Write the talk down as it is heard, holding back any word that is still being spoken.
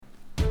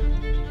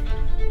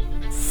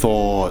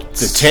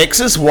Thoughts. The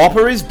Texas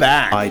Whopper is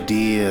back.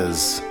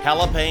 Ideas.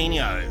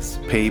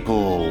 Jalapenos.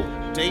 People.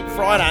 Deep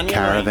fried onion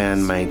Caravan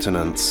rings.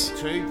 maintenance.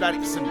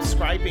 Some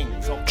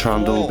scrapings off the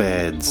Trundle floor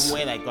beds. from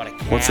where they got a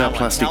cow What's that and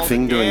plastic held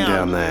thing it doing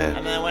down there?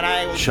 And then when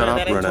I will Shut turn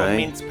up, that into a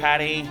Renee. mince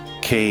patty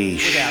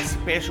Quiche. with our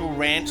special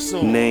ranch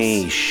sauce.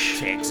 Niche.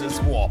 Texas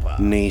Whopper.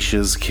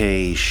 Niche's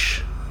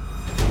quiche.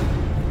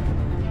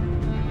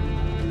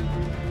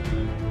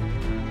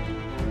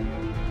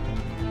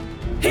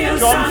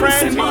 John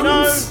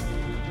Frantino.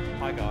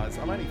 Hi guys,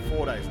 I'm only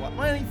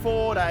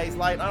 4 days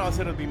late. I know I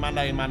said it would be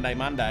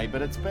Monday,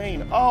 but it's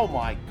been, oh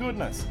my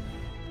goodness.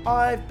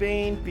 I've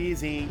been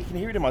busy. You can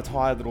hear it in my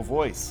tired little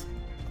voice.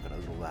 I've got a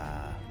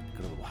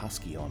little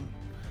husky on.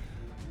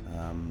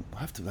 I'll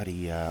have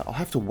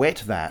to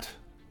wet that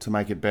to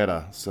make it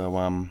better. So,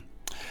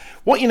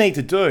 what you need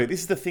to do,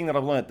 this is the thing that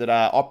I've learnt that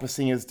opera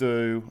singers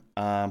do,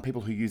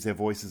 people who use their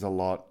voices a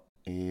lot,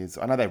 is,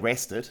 I know they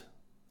rest it.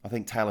 I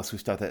think Taylor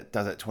Swift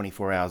does it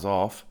 24 hours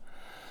off.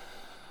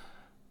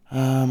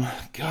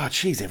 God,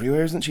 she's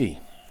everywhere, isn't she?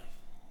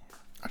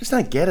 I just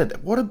don't get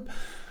it. What a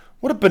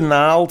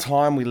banal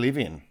time we live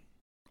in.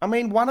 I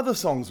mean, one of the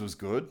songs was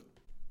good.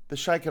 The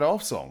Shake It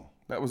Off song.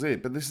 That was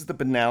it. But this is the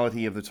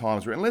banality of the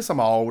times. Unless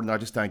I'm old and I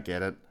just don't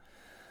get it.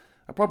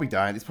 I probably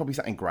don't. There's probably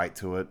something great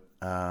to it.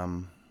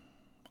 I'm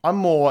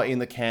more in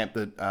the camp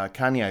that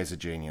Kanye's a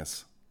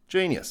genius.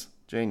 Genius.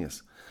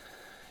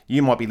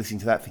 You might be listening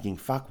to that thinking,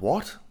 fuck,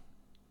 what?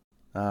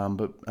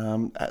 But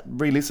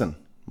re-listen.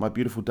 My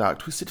beautiful dark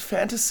twisted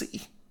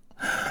fantasy.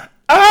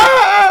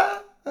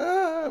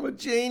 I'm a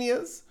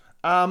genius.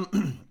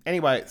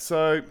 Anyway,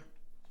 so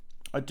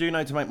I do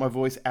know to make my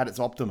voice at its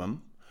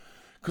optimum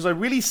because I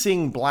really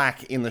sing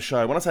black in the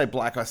show. When I say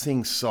black, I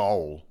sing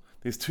soul.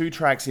 There's two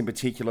tracks in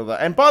particular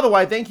that, and by the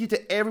way, thank you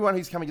to everyone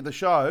who's coming to the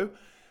show.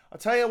 I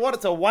tell you what,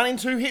 it's a 1 in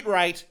 2 hit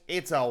rate.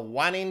 It's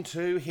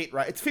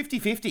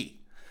 50-50.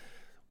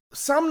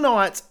 Some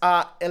nights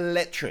are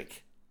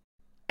electric.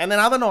 And then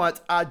other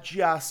nights are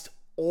just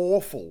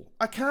awful.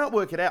 I can't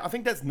work it out. I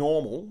think that's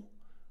normal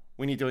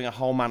when you're doing a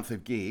whole month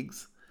of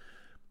gigs.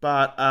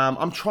 But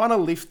I'm trying to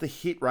lift the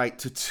hit rate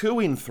to 2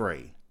 in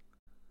 3.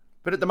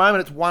 But at the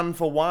moment, it's 1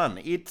 for 1.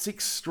 It's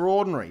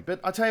extraordinary. But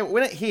I tell you what,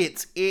 when it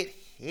hits, it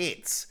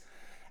hits.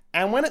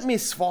 And when it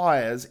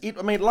misfires,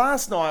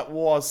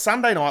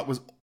 Sunday night was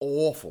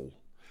awful.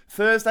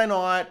 Thursday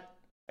night,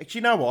 actually,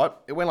 you know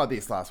what? It went like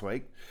this last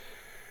week.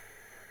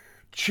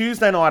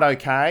 Tuesday night,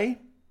 okay.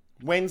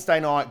 Wednesday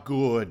night,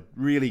 good,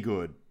 really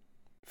good.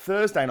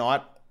 Thursday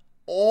night,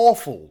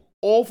 awful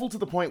to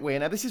the point where,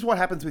 now this is what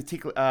happens with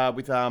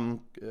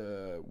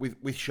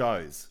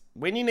shows.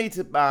 When you need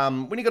to,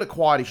 when you got a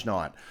quietish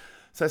night.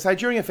 So say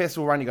during a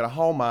festival run, you got a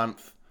whole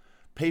month.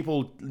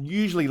 People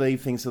usually leave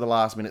things to the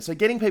last minute. So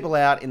getting people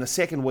out in the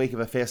second week of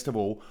a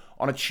festival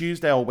on a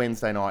Tuesday or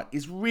Wednesday night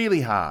is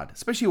really hard,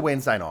 especially a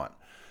Wednesday night.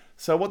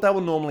 So what they will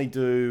normally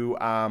do,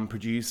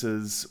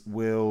 producers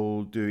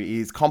will do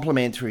is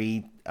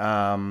complimentary.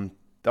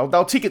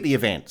 They'll ticket the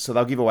event, so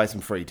they'll give away some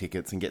free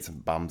tickets and get some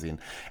bums in.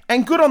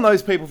 And good on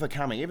those people for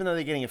coming, even though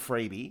they're getting a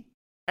freebie.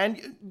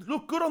 And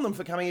look, good on them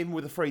for coming even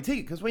with a free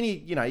ticket, because when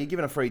you're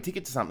given a free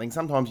ticket to something,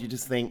 sometimes you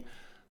just think,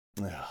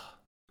 God,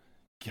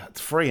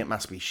 it's free, it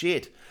must be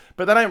shit.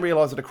 But they don't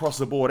realise that across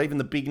the board, even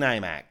the big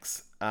name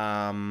acts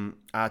are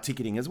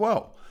ticketing as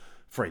well,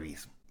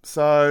 freebies.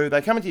 So they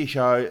come into your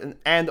show,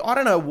 and I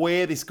don't know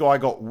where this guy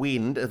got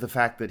wind of the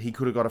fact that he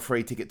could have got a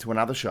free ticket to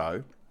another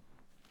show.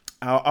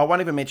 I won't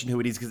even mention who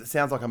it is because it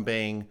sounds like I'm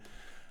being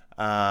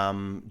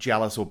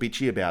jealous or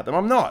bitchy about them.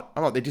 I'm not.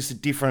 They're just a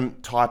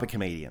different type of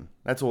comedian.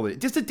 That's all.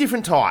 Just a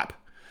different type.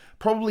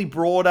 Probably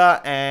broader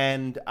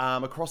and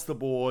across the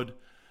board,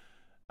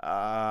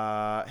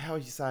 how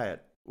would you say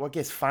it? Well, I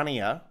guess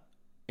funnier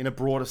in a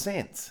broader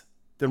sense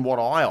than what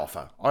I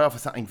offer. I offer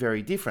something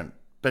very different,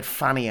 but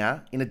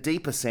funnier in a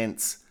deeper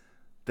sense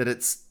that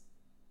it's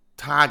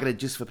targeted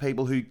just for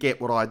people who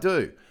get what I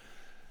do.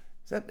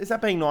 Is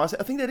that being nice?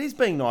 I think that is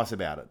being nice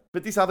about it.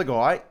 But this other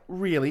guy,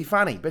 really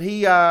funny. But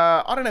he,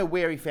 I don't know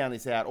where he found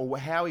this out or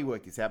how he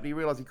worked this out, but he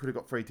realised he could have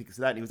got free tickets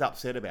to that and he was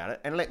upset about it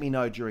and let me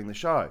know during the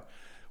show.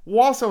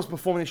 Whilst I was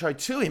performing the show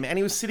to him, and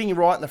he was sitting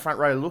right in the front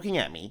row looking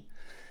at me.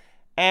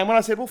 And when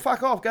I said, well,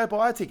 fuck off, go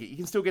buy a ticket. You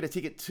can still get a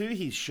ticket to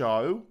his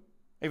show,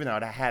 even though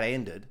it had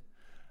ended.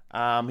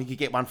 He could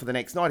get one for the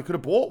next night. He could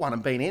have bought one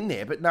and been in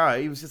there. But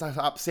no, he was just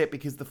upset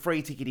because the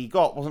free ticket he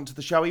got wasn't to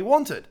the show he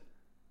wanted.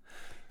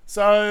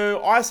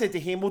 So I said to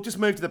him, well, just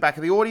move to the back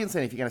of the audience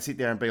then if you're going to sit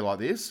there and be like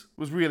this. It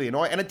was really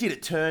annoying. And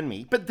it turn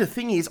me. But the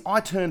thing is, I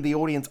turned the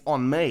audience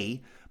on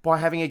me by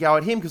having a go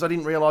at him because I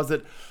didn't realise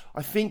that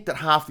I think that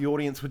half the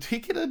audience were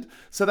ticketed.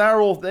 So they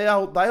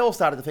all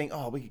started to think,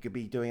 oh, we could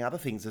be doing other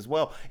things as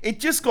well. It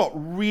just got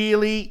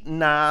really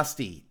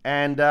nasty.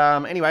 And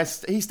anyway,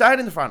 he stayed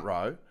in the front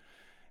row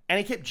and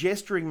he kept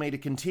gesturing me to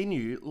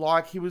continue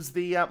like he was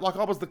like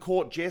I was the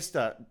court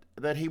jester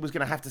that he was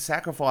going to have to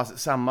sacrifice at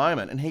some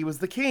moment and he was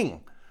the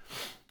king.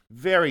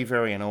 Very,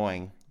 very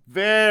annoying.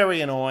 Very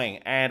annoying.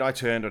 And I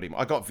turned on him.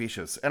 I got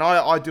vicious. And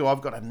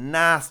I've got a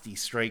nasty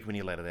streak when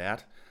you let it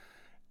out.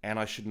 And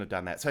I shouldn't have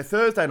done that. So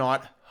Thursday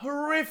night,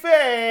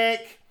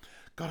 horrific.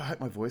 God, I hope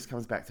my voice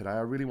comes back today. I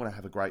really want to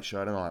have a great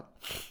show tonight.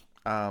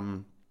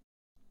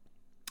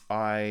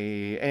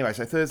 Anyway,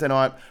 so Thursday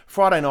night,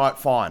 Friday night,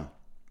 fine.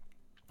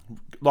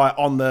 Like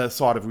on the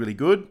side of really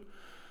good.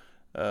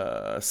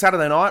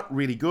 Saturday night,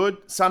 really good.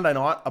 Sunday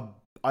night,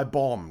 I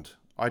bombed.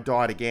 I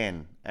died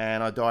again.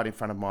 And I died in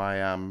front of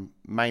my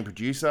main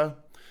producer.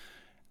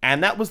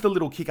 And that was the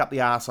little kick up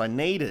the arse I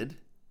needed,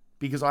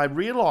 because I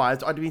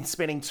realised I'd been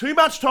spending too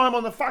much time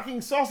on the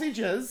fucking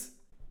sausages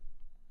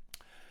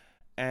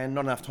and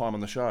not enough time on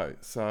the show.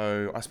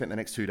 So I spent the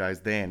next 2 days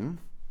then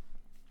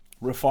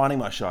refining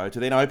my show to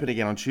then open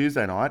again on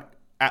Tuesday night.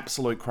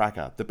 Absolute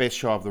cracker. The best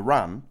show of the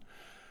run.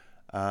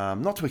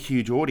 Not to a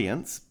huge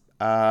audience,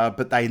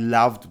 but they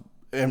loved,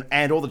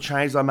 and all the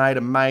changes I made,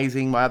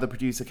 amazing. My other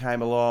producer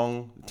came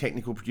along,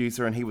 technical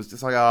producer, and he was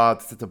just like, oh,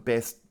 it's the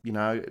best, you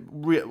know.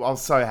 I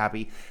was so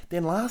happy.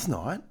 Then last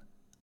night,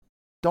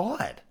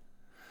 died.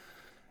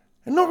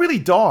 And not really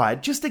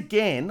died, just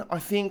again, I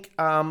think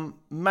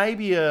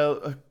maybe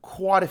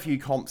quite a few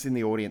comps in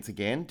the audience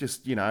again,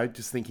 just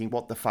thinking,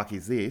 what the fuck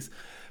is this?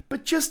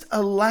 But just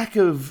a lack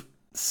of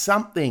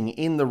something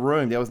in the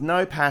room. There was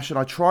no passion.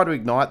 I try to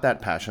ignite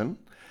that passion.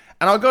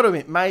 And I got to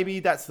admit, maybe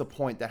that's the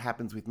point that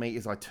happens with me,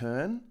 is I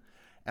turn,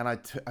 and I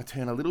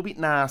turn a little bit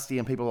nasty,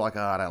 and people are like, oh,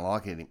 I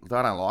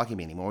don't like him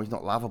anymore. He's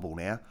not lovable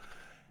now.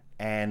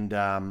 And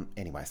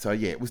anyway, so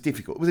yeah, it was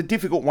difficult. It was a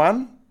difficult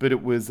one, but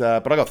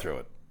but I got through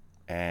it.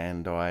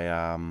 And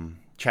I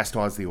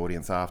chastised the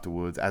audience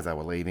afterwards as they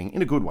were leaving,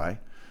 in a good way,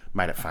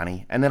 made it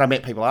funny. And then I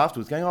met people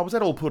afterwards going, oh, was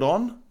that all put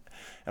on?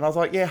 And I was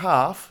like, yeah,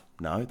 half.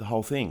 No, the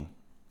whole thing.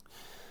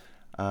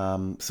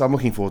 So I'm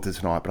looking forward to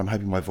tonight, but I'm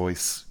hoping my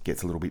voice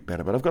gets a little bit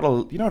better. But I've got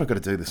what I've got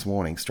to do this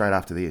morning, straight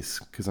after this,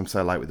 because I'm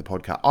so late with the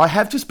podcast. I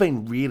have just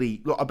been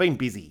I've been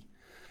busy.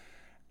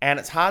 And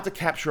it's hard to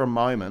capture a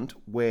moment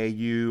where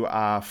you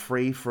are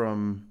free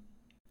from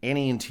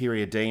any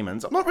interior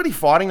demons. I'm not really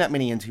fighting that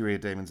many interior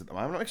demons at the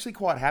moment. I'm actually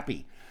quite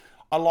happy.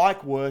 I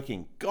like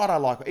working. God, I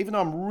like it. Even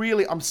though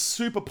I'm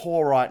super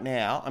poor right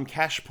now. I'm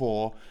cash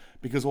poor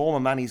because all my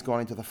money's gone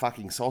into the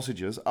fucking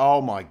sausages.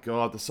 Oh my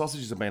God, the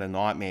sausages have been a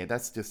nightmare.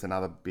 That's just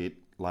another bit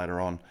later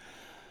on.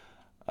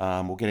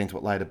 We'll get into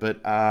it later.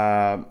 But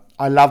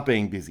I love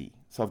being busy.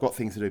 So I've got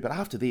things to do. But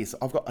after this,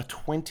 I've got a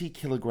 20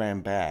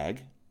 kilogram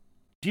bag.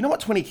 Do you know what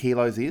 20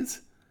 kilos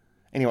is?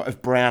 Anyway,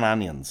 of brown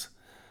onions.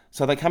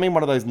 So they come in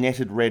one of those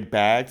netted red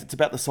bags. It's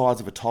about the size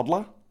of a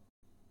toddler,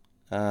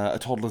 a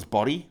toddler's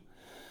body.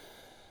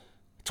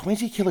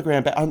 20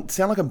 kilogram bag. I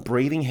sound like I'm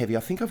breathing heavy.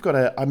 I think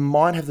I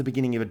might have the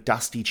beginning of a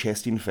dusty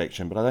chest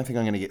infection, but I don't think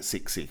I'm going to get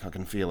sick. I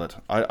can feel it.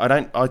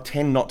 I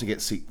tend not to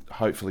get sick,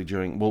 hopefully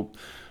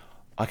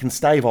I can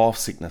stave off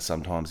sickness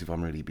sometimes if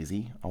I'm really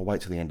busy. I'll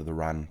wait till the end of the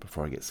run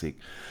before I get sick.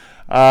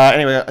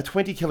 Anyway, a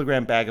 20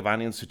 kilogram bag of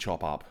onions to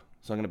chop up.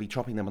 So I'm going to be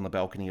chopping them on the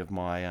balcony of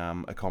my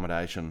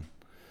accommodation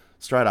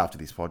straight after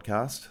this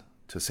podcast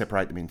to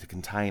separate them into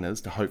containers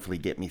to hopefully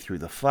get me through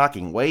the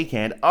fucking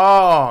weekend.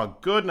 Oh,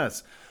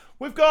 goodness.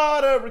 We've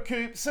got to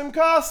recoup some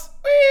costs.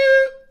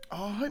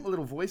 Oh, I hope my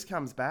little voice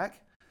comes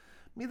back.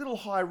 My little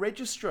high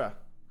register.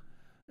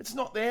 It's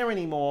not there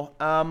anymore.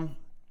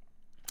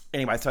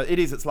 Anyway, so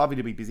it's lovely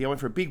to be busy. I went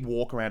for a big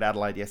walk around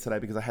Adelaide yesterday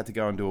because I had to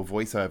go and do a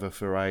voiceover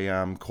for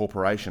a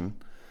corporation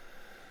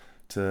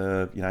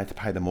to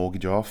pay the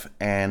mortgage off.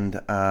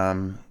 And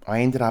I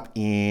ended up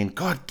in,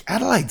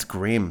 Adelaide's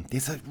grim.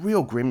 There's a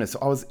real grimness.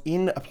 I was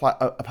in a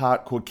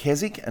part called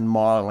Keswick and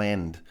Mile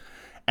End.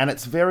 And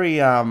it's very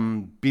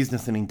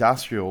business and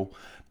industrial,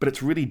 but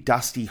it's really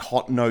dusty,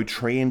 hot, no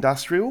tree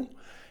industrial.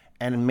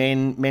 And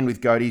men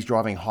with goatees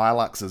driving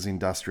Hiluxes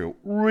industrial.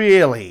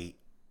 Really,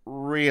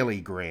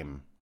 really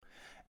grim.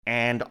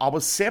 And I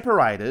was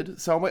separated,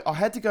 so I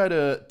had to go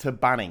to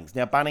Bunnings.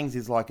 Now, Bunnings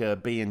is like a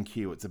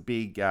B&Q. It's a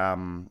big,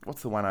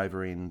 what's the one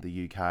over in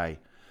the UK? I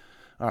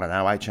don't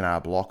know,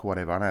 H&R Block or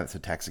whatever. I know it's a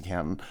tax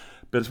accountant.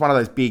 But it's one of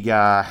those big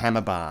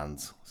hammer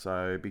barns,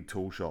 so big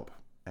tool shop.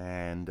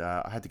 And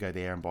I had to go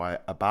there and buy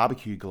a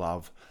barbecue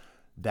glove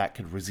that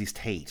could resist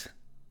heat.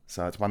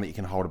 So it's one that you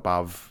can hold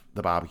above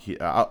the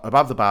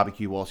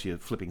barbecue whilst you're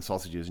flipping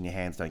sausages and your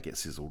hands don't get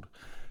sizzled.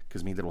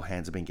 Because my little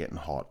hands have been getting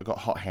hot. I got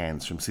hot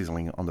hands from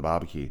sizzling on the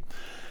barbecue.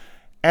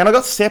 And I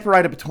got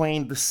separated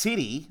between the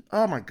city.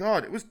 Oh my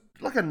God, it was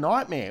like a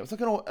nightmare. It was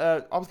like I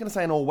was going to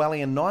say an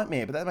Orwellian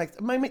nightmare,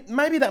 but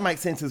maybe that makes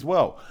sense as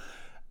well.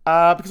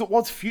 Because it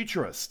was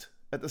futurist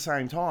at the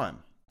same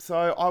time. So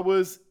I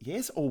was,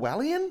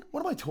 Orwellian?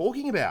 What am I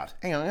talking about?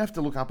 Hang on, I have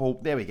to look up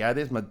there we go.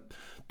 There's my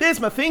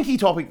thinky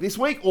topic this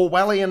week.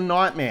 Orwellian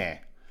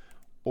nightmare.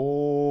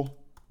 Orwellian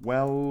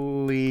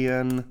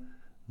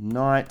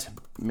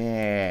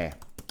nightmare.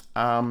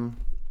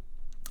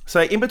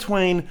 So in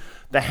between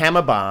the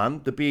hammer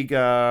barn, the big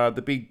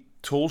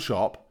tool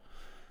shop,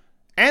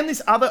 and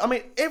this other,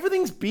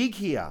 everything's big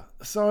here.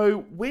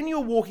 So when you're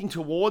walking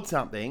towards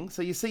something,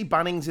 so you see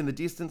Bunnings in the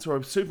distance or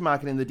a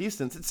supermarket in the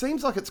distance, it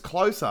seems like it's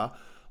closer,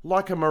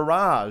 like a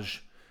mirage.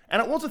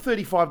 And it was a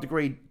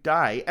 35-degree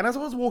day, and as I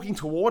was walking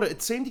toward it,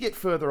 it seemed to get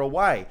further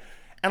away.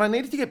 and I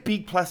needed to get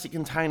big plastic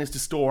containers to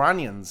store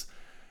onions.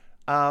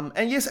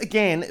 And yes,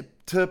 again,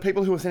 to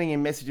people who are sending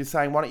in messages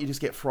saying, why don't you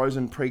just get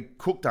frozen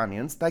pre-cooked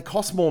onions? They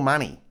cost more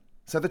money.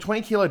 So the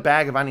 20 kilo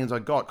bag of onions I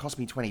got cost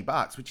me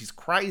 $20, which is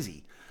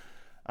crazy.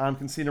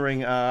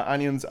 Considering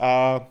onions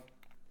are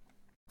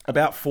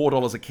about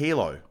 $4 a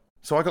kilo.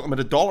 So I got them at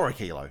 $1 a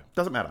kilo.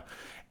 Doesn't matter.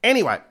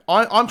 Anyway,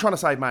 I'm trying to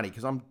save money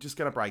because I'm just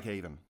going to break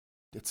even.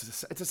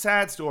 It's a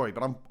sad story,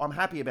 but I'm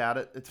happy about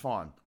it. It's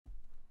fine.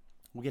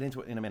 We'll get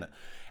into it in a minute.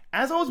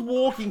 As I was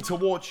walking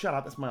towards... Shut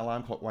up, that's my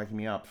alarm clock waking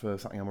me up for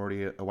something I'm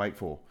already awake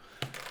for.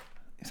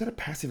 Is that a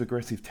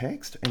passive-aggressive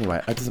text?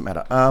 Anyway, it doesn't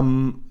matter.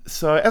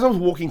 So as I was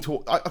walking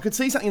to... I could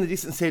see something in the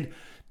distance that said,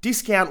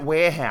 Discount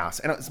Warehouse,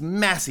 and it was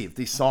massive,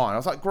 this sign. I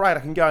was like, great, I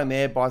can go in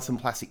there, buy some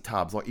plastic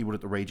tubs like you would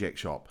at the reject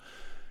shop.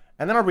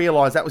 And then I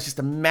realised that was just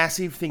a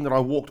massive thing that I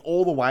walked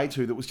all the way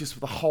to that was just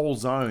for the whole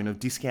zone of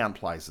discount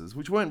places,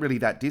 which weren't really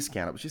that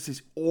discount. It was just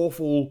this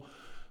awful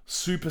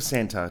super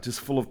centre,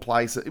 just full of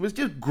places. It was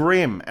just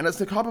grim. And it's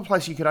the type of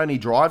place you could only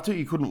drive to.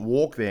 You couldn't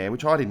walk there,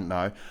 which I didn't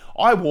know.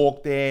 I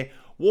walked there,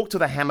 walked to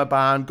the Hammer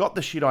Barn, got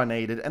the shit I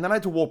needed, and then I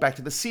had to walk back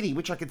to the city,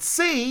 which I could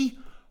see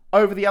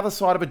over the other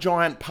side of a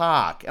giant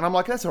park. And I'm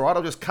like, that's all right,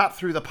 I'll just cut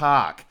through the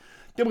park.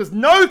 There was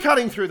no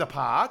cutting through the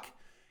park.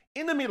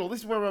 In the middle,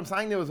 this is where I'm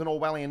saying there was an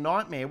Orwellian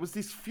nightmare, was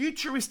this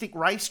futuristic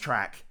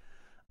racetrack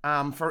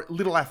for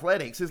little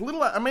athletics. I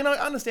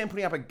understand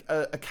putting up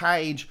a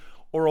cage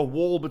or a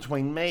wall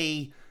between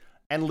me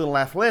and little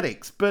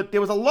athletics, but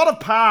there was a lot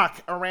of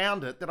park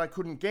around it that I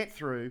couldn't get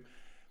through.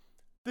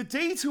 The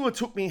detour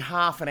took me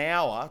half an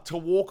hour to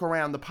walk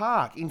around the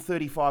park in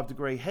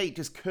 35-degree heat,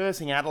 just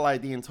cursing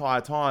Adelaide the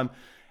entire time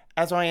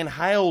as I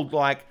inhaled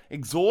like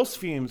exhaust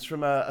fumes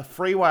from a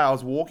freeway I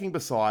was walking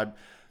beside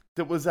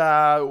that was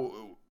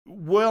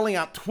whirling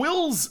up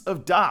twills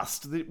of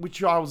dust,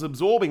 which I was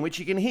absorbing, which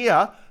you can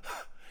hear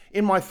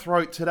in my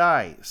throat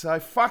today. So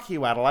fuck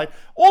you, Adelaide.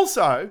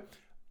 Also,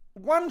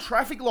 one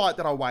traffic light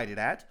that I waited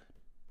at,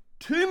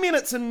 2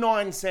 minutes and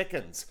 9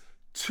 seconds.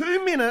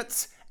 2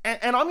 minutes,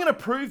 and I'm going to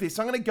prove this.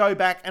 I'm going to go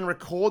back and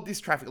record this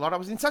traffic light. I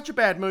was in such a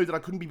bad mood that I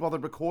couldn't be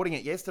bothered recording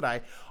it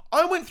yesterday.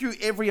 I went through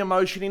every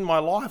emotion in my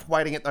life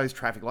waiting at those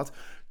traffic lights.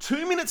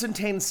 2 minutes and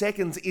 10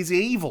 seconds is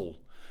evil.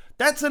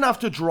 That's enough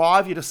to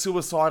drive you to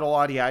suicidal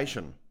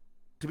ideation.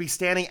 To be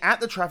standing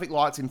at the traffic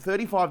lights in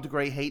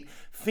 35-degree heat,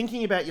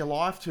 thinking about your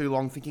life too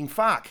long, thinking,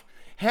 fuck,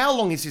 how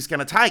long is this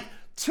going to take?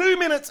 2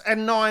 minutes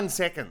and 9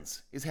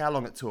 seconds is how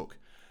long it took.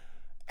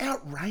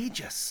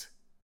 Outrageous.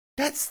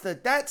 That's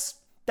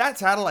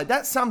Adelaide.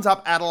 That sums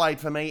up Adelaide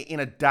for me in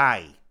a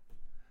day.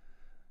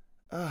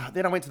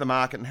 Then I went to the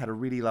market and had a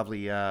really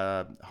lovely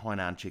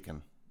Hainan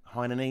chicken.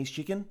 Hainanese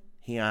chicken?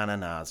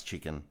 Hainan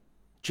chicken.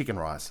 Chicken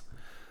rice.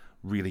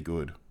 Really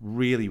good.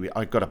 Really,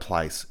 I got a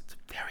place. It's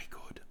very good.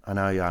 I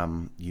know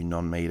you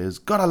non-meat eaters.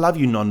 God, I love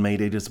you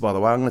non-meat eaters, by the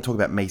way. I'm going to talk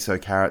about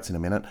miso carrots in a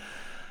minute.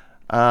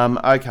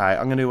 Okay,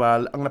 I'm going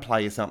to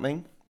play you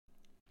something.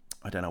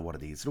 I don't know what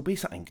it is. It'll be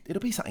something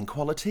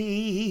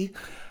quality.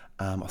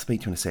 I'll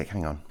speak to you in a sec.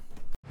 Hang on.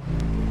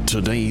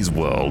 Today's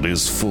world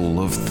is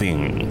full of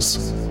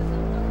things.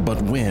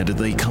 But where did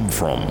they come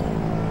from?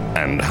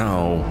 And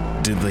how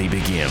did they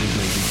begin?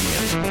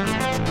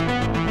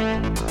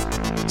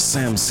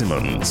 Sam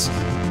Simmons,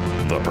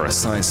 The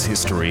Precise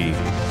History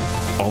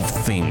of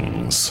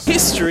Things.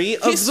 History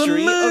of the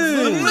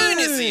moon. The moon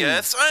is the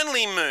Earth's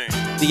only moon.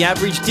 The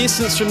average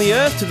distance from the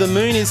Earth to the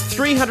moon is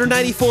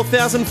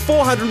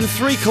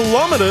 384,403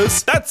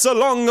 kilometres. That's a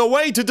long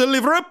way to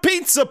deliver a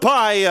pizza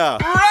pie.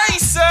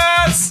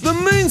 Racers! The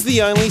moon's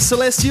the only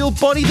celestial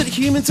body that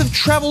humans have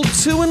travelled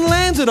to and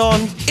landed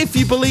on. If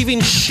you believe in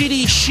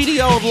shitty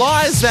old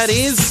lies, that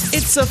is.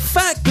 It's a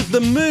fact that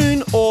the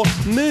moon, or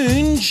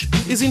moonge,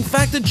 is in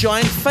fact a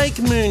giant fake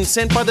moon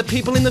sent by the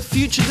people in the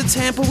future to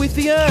tamper with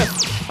the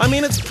Earth. I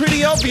mean, it's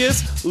pretty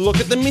obvious.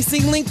 Look at the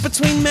missing link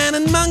between man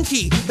and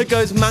monkey. It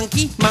goes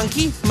monkey,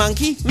 monkey,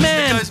 monkey,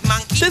 man. It goes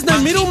monkey, There's no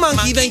monkey, middle monkey,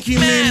 monkey, thank you,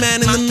 man, moon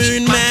man and monkey, the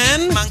moon monkey,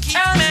 man. monkey,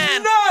 and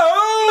man.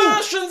 no!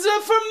 Martians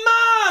are from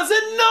Mars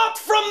and not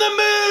from the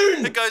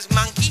moon! It goes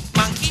monkey,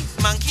 monkey,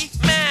 monkey,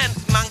 man.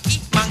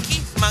 Monkey,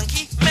 monkey,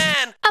 monkey,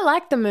 man. I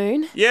like the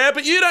moon. Yeah,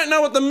 but you don't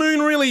know what the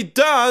moon really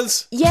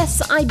does. Yes,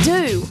 I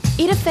do.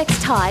 It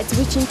affects tides,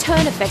 which in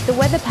turn affect the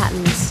weather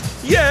patterns.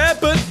 Yeah,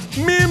 but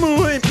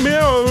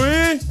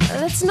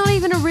That's not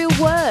even a real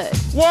word.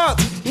 what?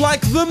 Like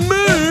the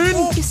moon?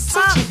 You're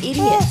such an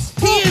idiot.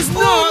 He is Oh,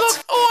 not.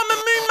 look. Oh, I'm a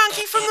moon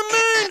monkey from the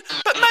moon.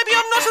 But maybe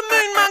I'm not a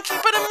moon monkey,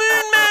 but a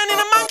moon man in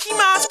a monkey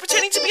mask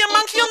pretending to be a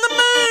monkey on the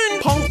moon.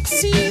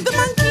 Ponksy, the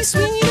monkey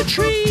swinging a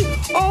tree.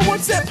 Oh,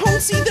 what's that,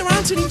 Ponksy? There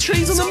aren't any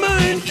trees on the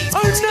moon.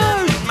 Oh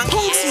no,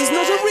 Ponksy's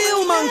not a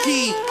real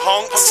monkey.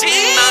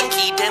 Ponksy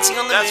monkey dancing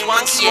on the moon. That's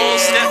one small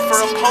step for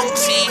a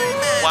ponksy.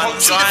 One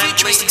Ponksy, giant the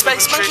futuristic leap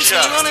space for monkey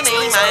treasure. sitting on an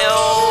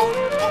email.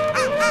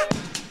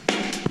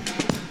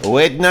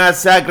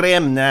 Witness a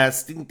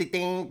grimness.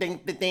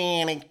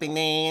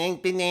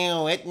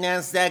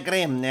 Witness a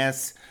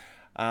grimness.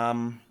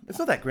 It's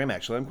not that grim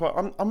actually.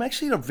 I'm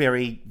actually in a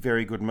very,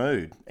 very good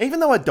mood. Even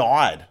though I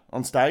died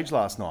on stage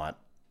last night.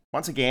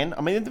 Once again,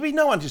 I mean, there'll be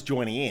no one just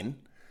joining in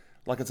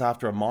like it's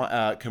after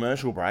a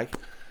commercial break.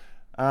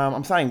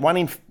 I'm saying one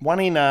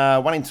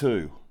in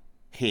two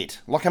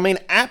hit. Like, I mean,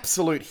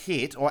 absolute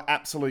hit or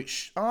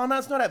absolute... oh, no,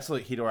 it's not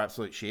absolute hit or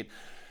absolute shit.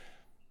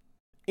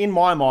 In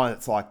my mind,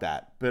 it's like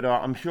that. But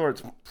I'm sure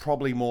it's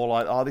probably more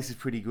like, oh, this is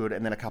pretty good,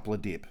 and then a couple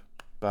of dip.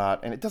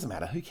 And it doesn't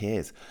matter. Who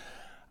cares?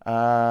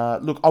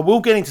 Look, I will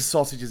get into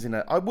sausages in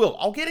it.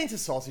 I'll get into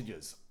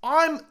sausages.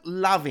 I'm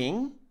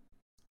loving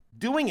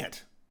doing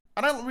it.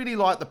 I don't really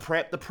like the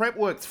prep. The prep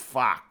work's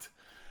fucked.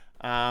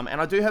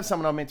 And I do have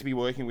someone I'm meant to be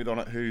working with on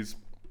it who's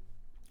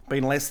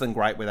been less than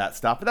great with that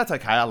stuff. But that's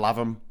okay. I love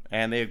them.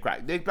 And they're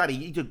great.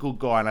 He's a good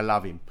guy and I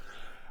love him.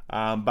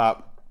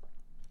 But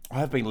I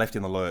have been left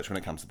in the lurch when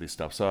it comes to this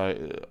stuff. So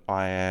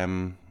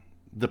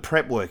the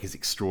prep work is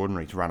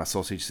extraordinary to run a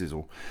sausage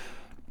sizzle.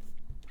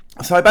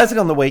 So basically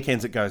on the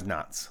weekends it goes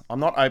nuts. I'm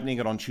not opening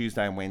it on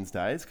Tuesday and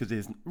Wednesdays because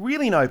there's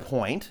really no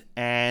point.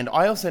 And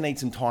I also need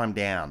some time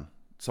down.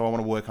 So I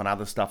want to work on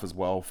other stuff as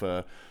well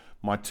for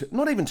my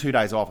not even 2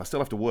 days off. I still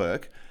have to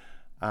work,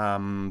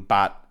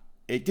 but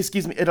it just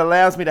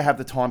allows me to have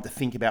the time to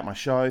think about my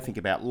show, think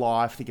about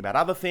life, think about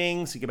other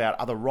things, think about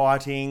other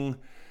writing,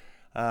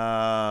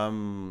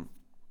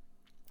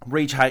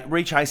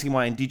 rechasing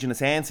my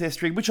Indigenous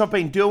ancestry, which I've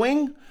been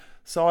doing.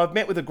 So I've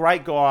met with a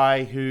great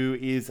guy who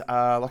is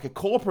like a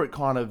corporate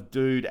kind of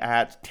dude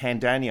at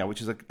Tandania,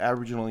 which is an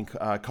Aboriginal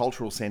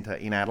cultural centre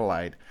in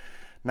Adelaide,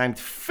 named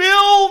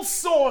Phil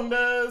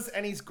Saunders,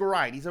 and he's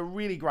great. He's a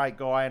really great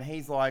guy, and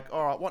he's like,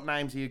 all right, what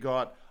names have you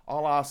got?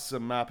 I'll ask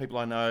some people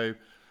I know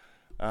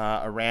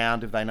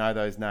around if they know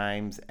those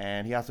names.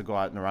 And he asked a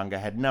guy at Narunga,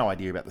 had no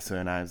idea about the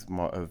surnames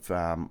of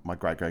my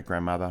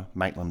great-great-grandmother,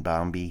 Maitland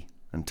Barmby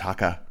and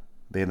Tucker.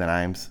 They're the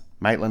names.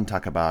 Maitland,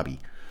 Tucker, Barbie.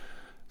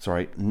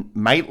 Sorry,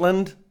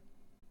 Maitland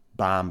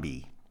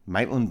Barmby,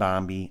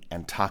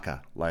 and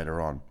Tucker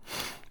later on,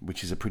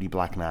 which is a pretty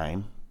black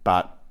name,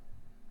 but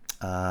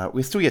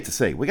we're still yet to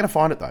see. We're going to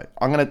find it though.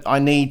 I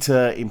need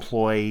to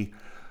employ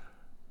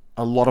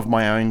a lot of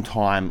my own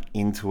time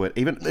into it,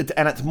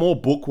 and it's more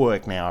book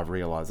work now. I've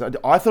realised.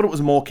 I thought it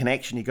was more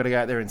connection. You've got to go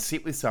out there and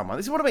sit with someone.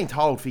 This is what I've been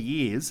told for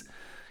years.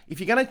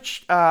 If you're going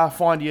to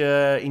find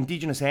your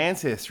Indigenous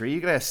ancestry, you're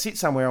going to sit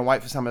somewhere and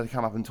wait for someone to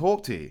come up and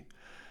talk to you.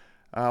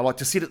 Like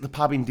to sit at the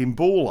pub in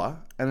Dimboola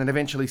and then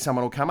eventually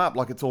someone will come up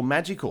like it's all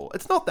magical.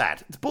 It's not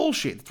that. It's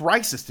bullshit. It's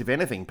racist, if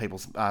anything, people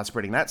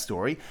spreading that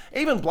story.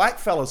 Even black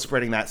fellas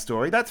spreading that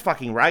story. That's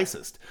fucking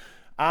racist.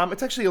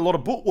 It's actually a lot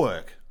of book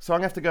work. So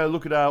I'm going to have to go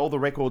look at all the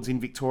records in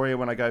Victoria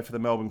when I go for the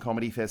Melbourne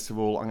Comedy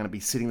Festival. I'm going to be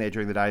sitting there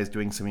during the days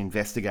doing some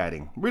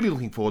investigating. Really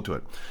looking forward to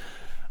it.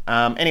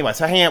 Anyway,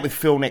 so hang out with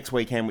Phil next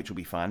weekend, which will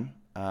be fun.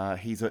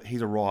 He's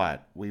a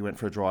riot. We went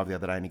for a drive the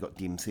other day and he got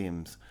dim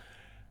sims.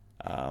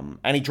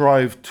 And he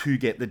drove to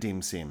get the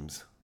dim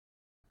sims.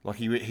 Like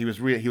he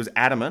was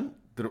adamant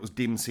that it was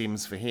dim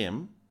sims for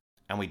him,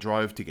 and we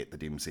drove to get the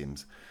dim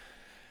sims.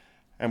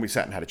 And we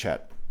sat and had a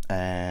chat.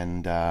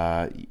 And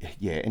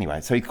anyway,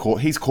 so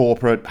he's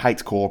corporate,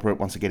 hates corporate,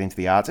 wants to get into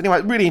the arts.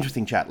 Anyway, really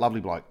interesting chat, lovely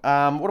bloke.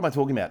 What am I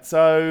talking about?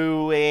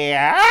 So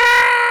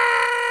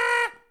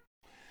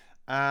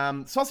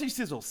sausage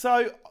sizzle.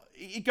 So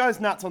it goes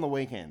nuts on the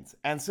weekends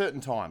and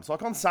certain times.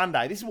 Like on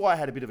Sunday, this is why I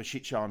had a bit of a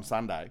shit show on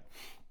Sunday.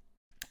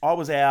 I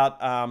was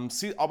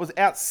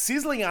out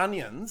sizzling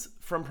onions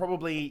from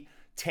probably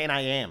 10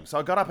 a.m. So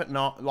I got up at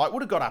 9,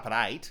 would have got up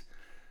at 8.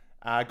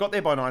 Got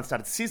there by 9,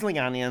 started sizzling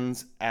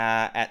onions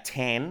at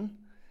 10.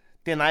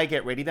 Then they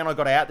get ready. Then I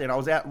got out there and I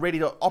was out ready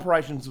to...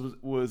 Operations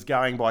was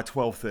going by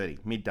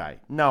 12:30, midday.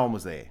 No one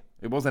was there.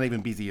 It wasn't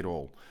even busy at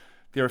all.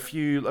 There are a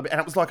few... And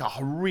it was like a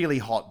really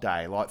hot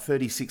day, like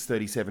 36,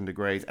 37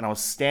 degrees. And I was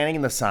standing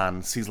in the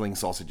sun sizzling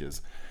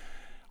sausages.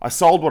 I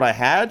sold what I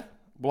had.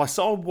 Well, I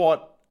sold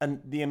what... And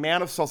the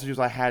amount of sausages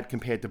I had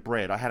compared to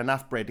bread, I had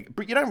enough bread.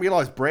 But you don't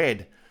realise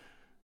bread,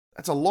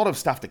 that's a lot of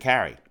stuff to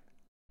carry.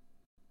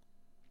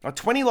 Like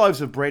 20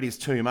 loaves of bread is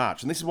too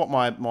much. And this is what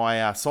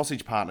my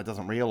sausage partner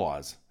doesn't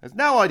realise. Has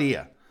no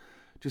idea.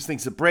 Just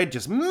thinks that bread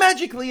just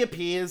magically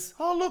appears.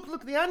 Oh,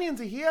 look, the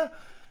onions are here.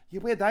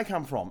 Yeah, where'd they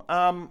come from?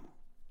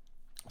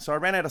 So I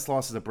ran out of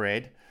slices of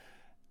bread.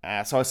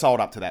 So I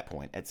sold up to that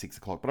point at 6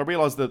 o'clock. But I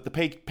realised that the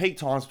peak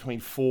time's between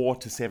 4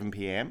 to 7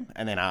 p.m.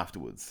 and then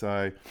afterwards.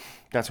 So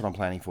that's what I'm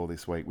planning for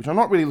this week, which I'm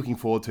not really looking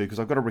forward to because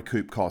I've got to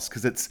recoup costs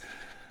because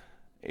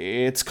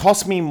it's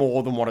cost me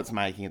more than what it's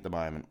making at the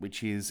moment,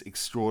 which is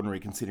extraordinary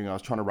considering I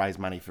was trying to raise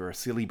money for a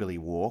Silly Billy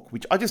walk,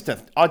 which I just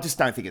don't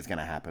think it's going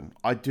to happen.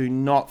 I do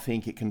not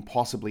think it can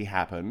possibly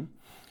happen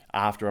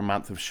after a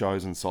month of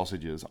shows and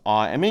sausages.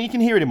 I mean, you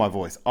can hear it in my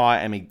voice.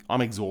 I'm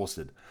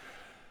exhausted.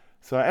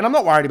 So, and I'm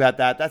not worried about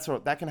that.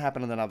 That can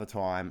happen at another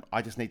time.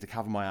 I just need to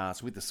cover my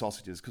ass with the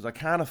sausages because I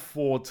can't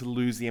afford to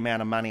lose the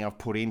amount of money I've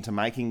put into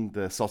making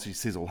the sausage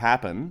sizzle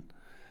happen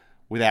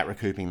without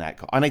recouping that.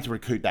 I need to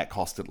recoup that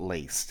cost at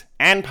least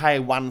and pay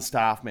one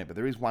staff member.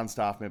 There is one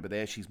staff member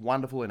there. She's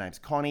wonderful. Her name's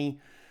Connie,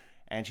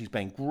 and she's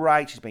been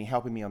great. She's been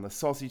helping me on the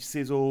sausage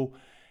sizzle,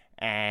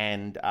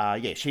 and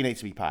she needs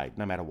to be paid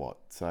no matter what.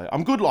 So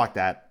I'm good like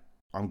that.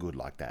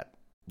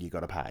 You got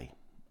to pay.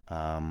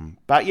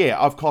 But yeah,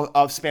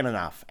 I've spent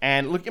enough.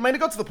 And look, I mean, it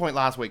got to the point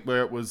last week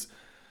where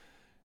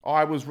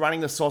I was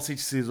running the sausage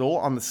sizzle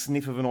on the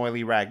sniff of an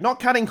oily rag. Not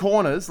cutting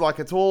corners, like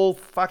it's all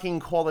fucking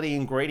quality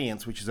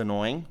ingredients, which is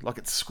annoying. Like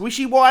it's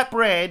squishy white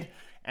bread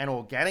and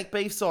organic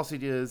beef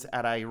sausages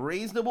at a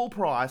reasonable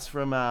price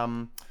from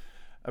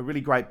a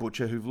really great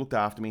butcher who've looked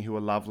after me, who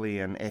are lovely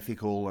and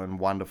ethical and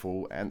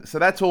wonderful. And so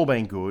that's all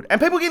been good. And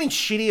people getting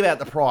shitty about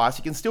the price,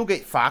 you can still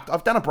get fucked.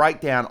 I've done a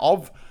breakdown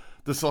of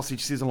the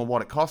sausage sizzle and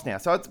what it costs now.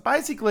 So it's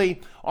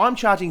basically, I'm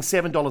charging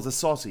 $7 a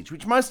sausage,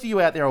 which most of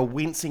you out there are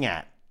wincing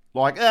at.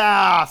 Like,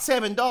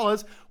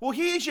 $7? Well,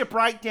 here's your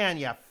breakdown,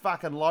 you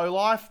fucking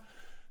lowlife.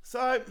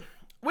 So,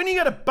 when you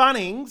go to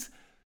Bunnings,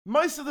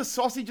 most of the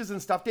sausages and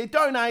stuff, they're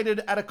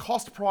donated at a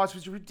cost price,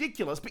 which is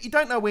ridiculous, but you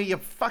don't know where your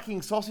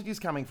fucking sausage is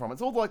coming from.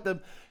 It's all like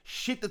the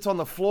shit that's on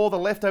the floor, the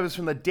leftovers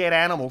from the dead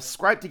animal,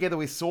 scraped together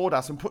with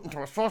sawdust and put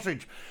into a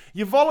sausage.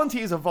 Your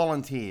volunteers are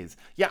volunteers.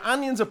 Your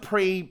onions are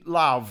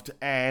pre-loved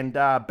and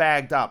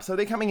bagged up. So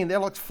they're coming in, they're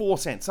like 4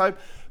 cents. So,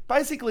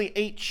 basically,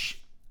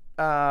 each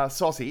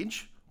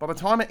sausage, by the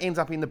time it ends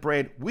up in the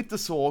bread with the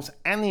sauce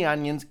and the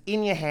onions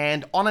in your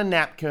hand on a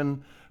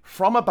napkin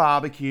from a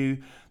barbecue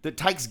that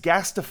takes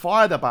gas to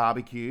fire the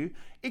barbecue,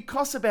 it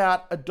costs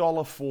about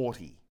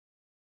 $1.40.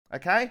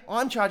 Okay?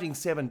 I'm charging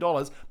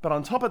 $7, but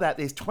on top of that,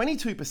 there's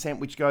 22%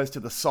 which goes to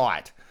the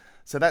site.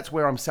 So that's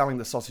where I'm selling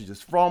the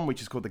sausages from,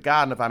 which is called the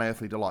Garden of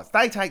Unearthly Delights.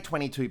 They take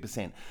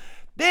 22%.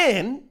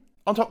 Then,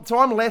 on top, so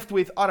I'm left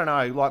with, I don't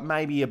know, like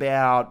maybe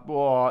about,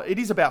 it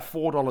is about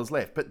 $4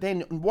 left. But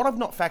then what I've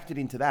not factored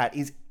into that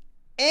is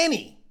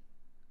any,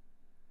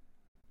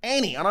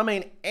 and I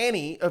mean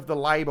any of the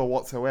labour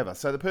whatsoever.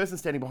 So the person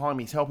standing behind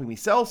me is helping me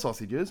sell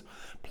sausages,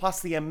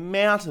 plus the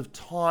amount of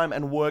time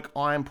and work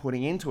I am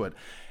putting into it.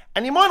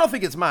 And you might not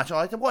think it's much.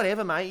 I said,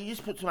 whatever, mate, you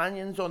just put some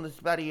onions on this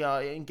bloody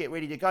and get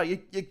ready to go. You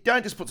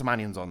don't just put some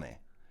onions on there.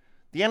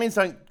 The onions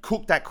don't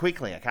cook that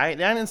quickly, okay?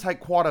 The onions take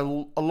quite a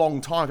long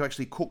time to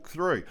actually cook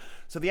through.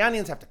 So the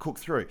onions have to cook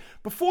through.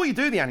 Before you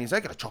do the onions,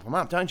 you've got to chop them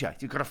up, don't you?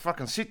 You've got to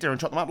fucking sit there and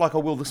chop them up like I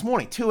will this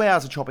morning. 2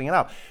 hours of chopping it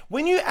up.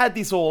 When you add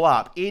this all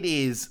up, it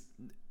is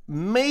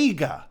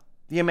meager,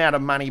 the amount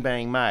of money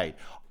being made.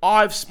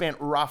 I've spent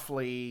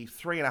roughly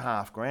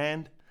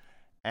 $3,500,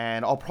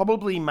 and I'll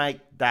probably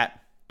make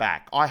that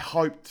back. I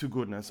hope to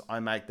goodness I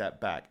make that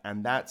back.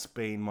 And that's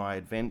been my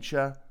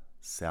adventure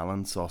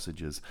selling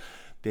sausages.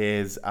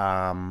 There's,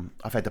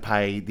 I've had to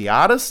pay the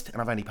artist,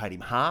 and I've only paid him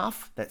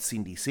half. That's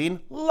Cindy Sin.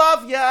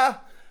 Love ya!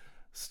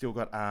 Still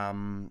got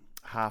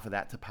half of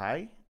that to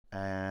pay.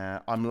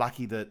 I'm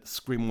lucky that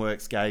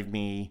Scrimworks gave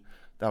me,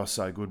 they were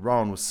so good.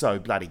 Rowan was so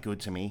bloody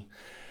good to me.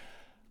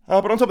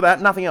 But on top of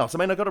that, nothing else. I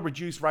mean, I got a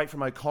reduced rate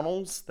from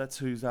O'Connell's. That's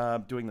who's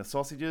doing the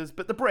sausages.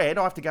 But the bread,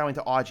 I have to go into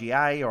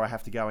IGA, or I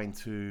have to go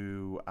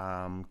into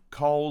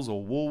Coles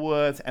or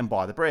Woolworths and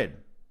buy the bread.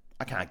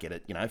 I can't get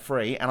it,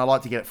 free, and I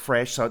like to get it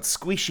fresh, so it's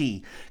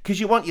squishy,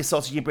 because you want your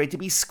sausage and bread to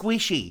be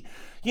squishy.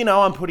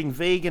 I'm putting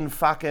vegan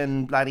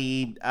fucking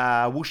bloody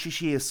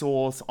Worcestershire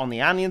sauce on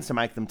the onions to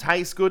make them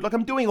taste good. Like,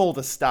 I'm doing all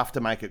the stuff to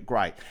make it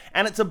great.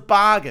 And it's a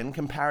bargain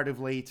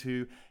comparatively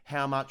to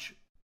how much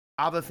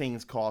other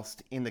things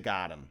cost in the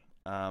garden.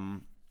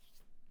 The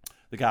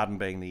garden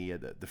being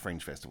the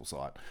Fringe Festival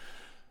site.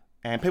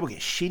 And people get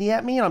shitty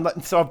at me,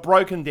 and so I've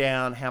broken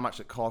down how much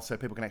it costs so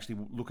people can actually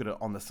look at it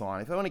on the sign.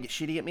 If they want to get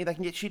shitty at me, they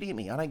can get shitty at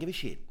me. I don't give a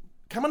shit.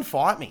 Come and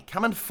fight me.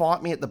 Come and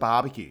fight me at the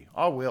barbecue.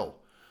 I will.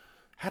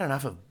 Had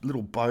enough of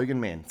little bogan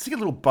men. Sick of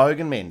little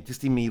bogan men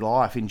just in me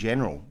life in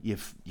general. You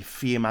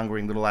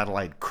fear-mongering little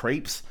Adelaide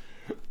creeps.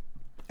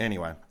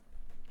 Anyway.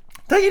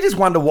 Don't you just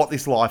wonder what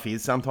this life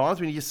is sometimes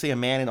when you just see a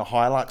man in a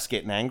Hilux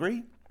getting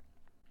angry?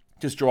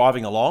 Just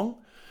driving along?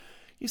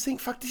 You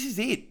think, fuck, this is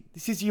it.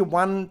 This is your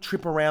one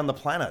trip around the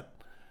planet.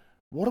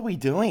 What are we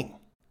doing?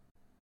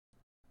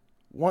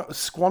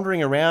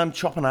 Squandering around,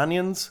 chopping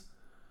onions?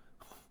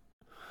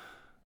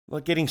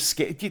 Like getting the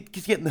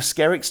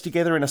skerricks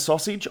together in a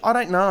sausage? I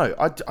don't know.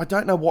 I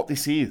don't know what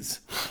this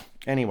is.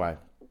 Anyway,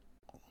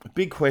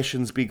 big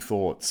questions, big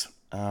thoughts.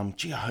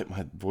 Gee, I hope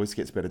my voice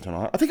gets better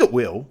tonight. I think it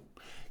will.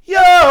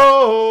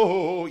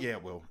 Yo! Yeah,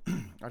 it will.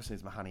 I just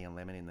need some honey and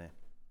lemon in there.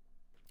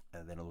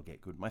 And then it'll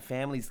get good. My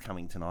family's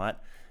coming tonight.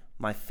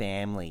 My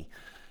family.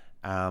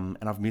 And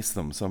I've missed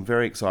them, so I'm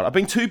very excited. I've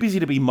been too busy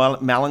to be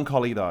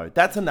melancholy, though.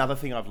 That's another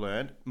thing I've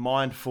learned.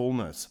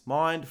 Mindfulness,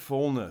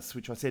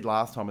 which I said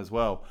last time as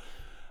well.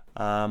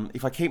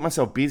 If I keep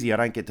myself busy, I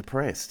don't get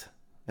depressed.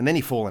 And then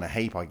you fall in a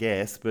heap, I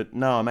guess. But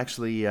no, I'm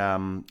actually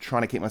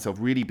trying to keep myself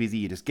really busy.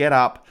 You just get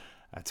up,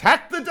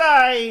 attack the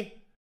day,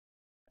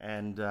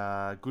 and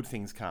good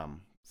things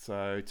come.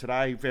 So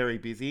today, very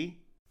busy.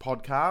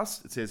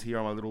 Podcast, it says here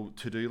on my little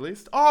to-do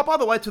list. Oh, by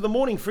the way, to the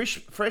morning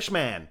fresh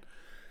man.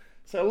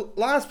 So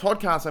last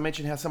podcast I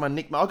mentioned how someone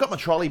nicked I got my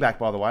trolley back,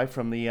 by the way,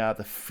 from the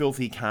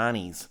filthy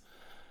carnies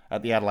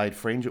at the Adelaide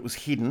Fringe. It was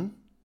hidden.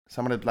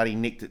 Someone had bloody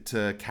nicked it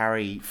to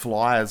carry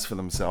flyers for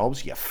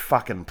themselves. You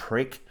fucking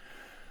prick.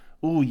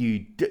 Ooh, you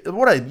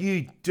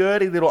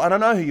dirty little... I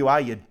don't know who you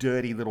are, you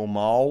dirty little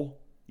mole.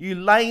 You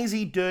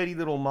lazy, dirty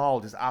little mole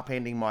just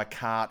upending my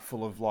cart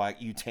full of,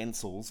 like,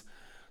 utensils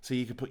so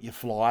you could put your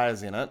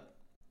flyers in it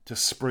to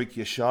spruik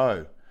your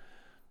show.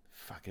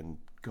 Fucking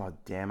god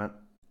damn it.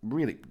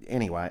 Really,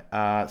 anyway,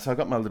 so I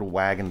got my little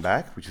wagon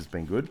back, which has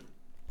been good.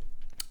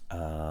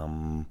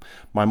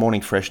 My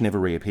morning fresh never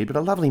reappeared, but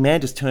a lovely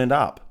man just turned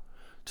up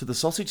to the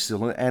sausage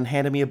still and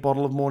handed me a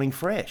bottle of morning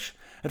fresh.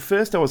 At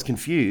first I was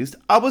confused.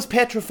 I was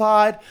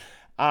petrified.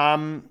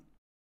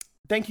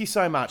 Thank you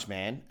so much,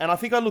 man. And I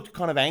think I looked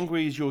kind of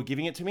angry as you were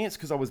giving it to me. It's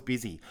because I was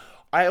busy.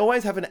 I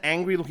always have an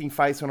angry looking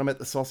face when I'm at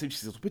the sausage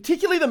sizzle,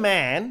 particularly the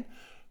man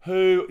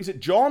who, is it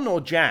John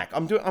or Jack?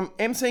 I'm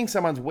emceeing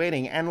someone's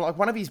wedding, and like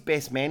one of his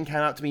best men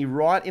came up to me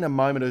right in a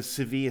moment of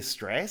severe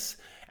stress,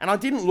 and I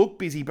didn't look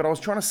busy, but I was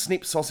trying to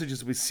snip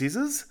sausages with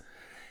scissors,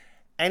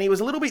 and he was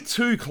a little bit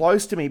too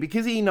close to me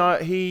because he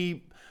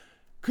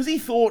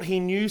thought he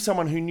knew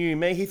someone who knew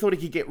me. He thought he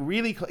could get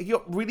he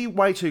got really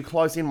way too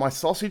close in my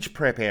sausage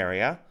prep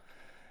area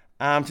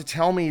to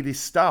tell me this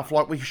stuff,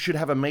 like we should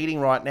have a meeting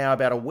right now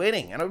about a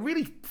wedding, and it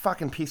really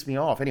fucking pissed me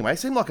off. Anyway, he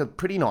seemed like a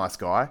pretty nice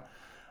guy.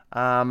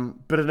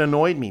 But it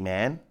annoyed me,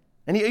 man.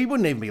 And he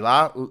wouldn't even be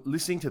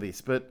listening to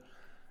this, but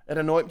it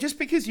annoyed. Just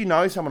because you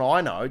know someone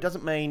I know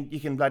doesn't mean you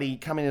can bloody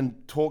come in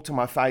and talk to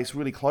my face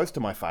really close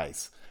to my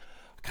face.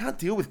 I can't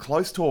deal with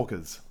close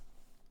talkers.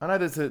 I know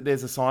there's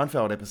a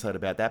Seinfeld episode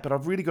about that, but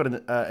I've really got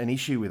an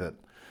issue with it.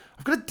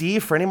 I've got a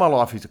dear friend in my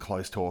life who's a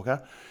close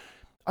talker.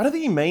 I don't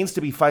think he means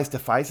to be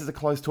face-to-face as a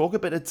close talker,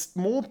 but it's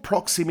more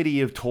proximity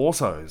of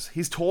torsos.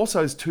 His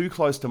torso's too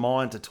close to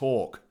mine to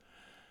talk.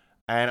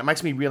 And it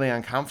makes me really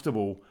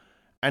uncomfortable.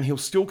 And he'll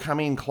still come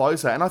in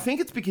closer. And I think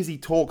it's because he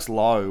talks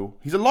low.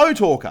 He's a low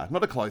talker,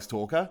 not a close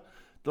talker.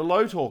 The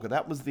low talker,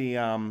 that was the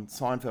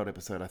Seinfeld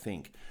episode, I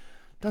think.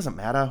 Doesn't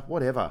matter,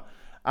 whatever.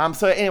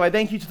 So anyway,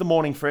 thank you to the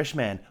Morning Fresh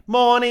man.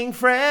 Morning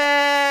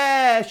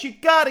Fresh, you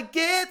gotta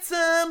get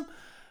some.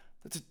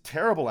 That's a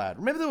terrible ad.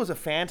 Remember there was a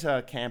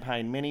Fanta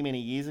campaign many, many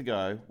years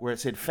ago where it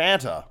said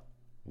Fanta,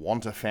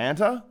 want a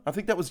Fanta? I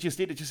think that was just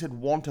it. It just said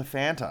want a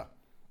Fanta.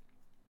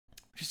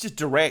 It's just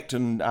direct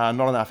and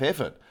not enough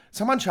effort.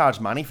 Someone charged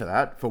money for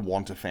that, for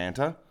want a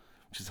Fanta,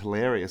 which is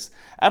hilarious.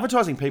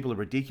 Advertising people are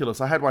ridiculous.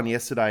 I had one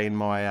yesterday in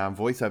my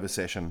voiceover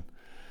session.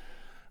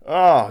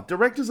 Oh,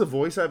 directors of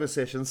voiceover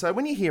sessions. So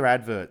when you hear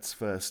adverts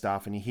for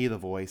stuff and you hear the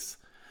voice,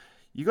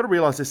 you got to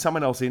realise there's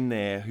someone else in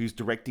there who's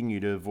directing you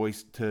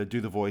to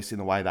do the voice in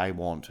the way they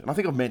want. And I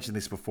think I've mentioned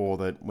this before,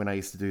 that when I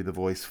used to do the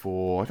voice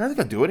for, I don't think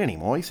I do it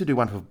anymore. I used to do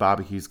one for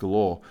Barbecues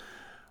Galore.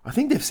 I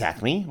think they've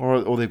sacked me,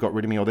 or they've got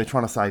rid of me, or they're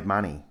trying to save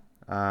money.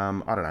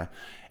 I don't know.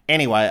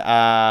 Anyway,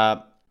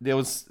 I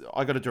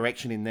got a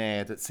direction in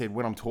there that said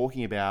when I'm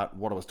talking about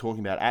what I was talking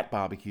about at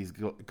Barbecues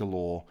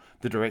Galore,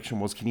 the direction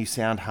was, can you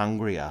sound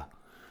hungrier?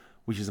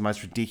 Which is the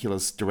most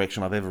ridiculous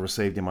direction I've ever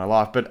received in my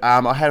life. But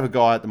I have a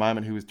guy at the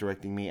moment who is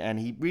directing me, and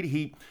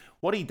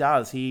what he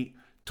does, he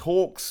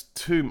talks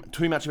too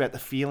much about the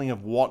feeling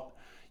of what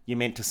you're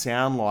meant to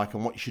sound like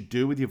and what you should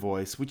do with your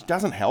voice, which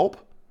doesn't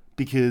help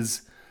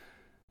because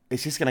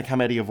it's just going to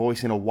come out of your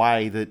voice in a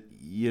way that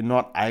you're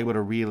not able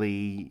to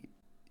really...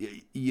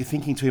 You're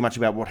thinking too much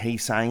about what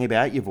he's saying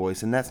about your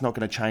voice, and that's not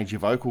going to change your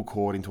vocal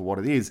cord into what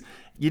it is.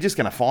 You're just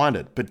going to find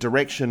it. But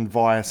direction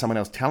via someone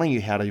else telling you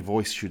how your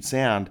voice should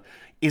sound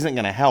isn't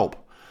going to help.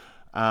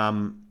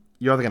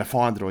 You're either going to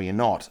find it or you're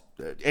not.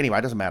 Anyway,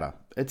 it doesn't matter.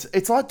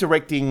 It's like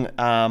directing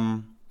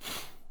how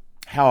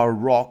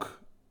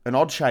an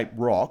odd-shaped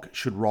rock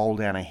should roll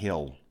down a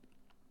hill.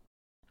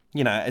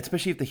 You know,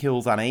 especially if the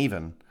hill's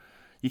uneven.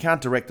 You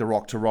can't direct the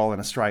rock to roll in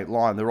a straight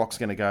line. The rock's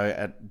going to go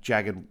at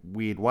jagged,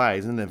 weird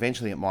ways, and then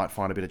eventually it might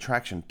find a bit of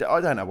traction.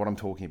 I don't know what I'm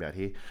talking about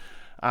here.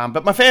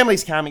 But my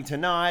family's coming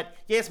tonight.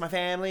 Yes, my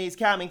family's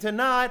coming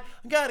tonight.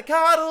 I'm going to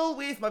cuddle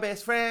with my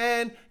best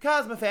friend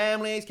because my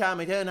family's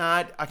coming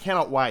tonight. I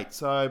cannot wait.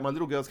 So my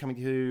little girl's coming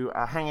to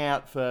hang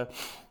out for,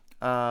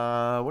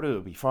 what will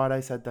it be? Friday,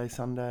 Saturday,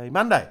 Sunday,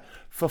 Monday.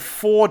 For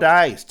 4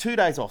 days. 2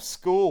 days off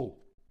school.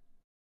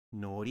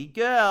 Naughty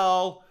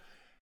girl.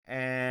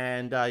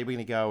 And we're going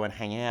to go and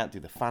hang out, do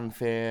the fun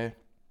fair.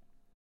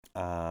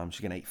 She's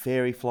going to eat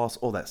fairy floss,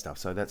 all that stuff.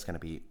 So that's going to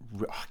be...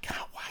 I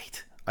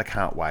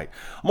can't wait.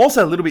 I'm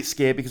also a little bit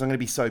scared because I'm going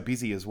to be so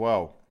busy as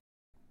well.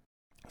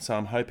 So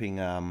I'm hoping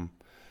I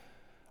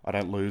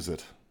don't lose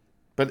it.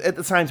 But at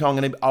the same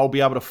time, I'll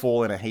be able to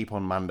fall in a heap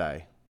on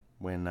Monday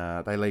when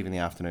they leave in the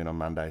afternoon on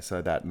Monday.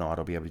 So that night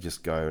I'll be able to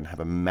just go and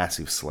have a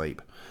massive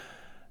sleep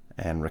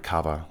and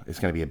recover. It's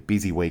going to be a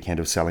busy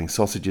weekend of selling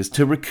sausages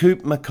to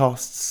recoup my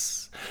costs.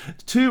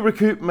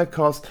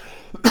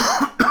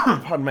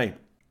 Pardon me.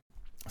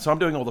 So I'm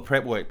doing all the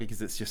prep work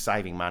because it's just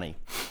saving money.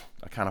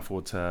 I can't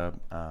afford to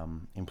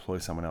employ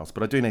someone else,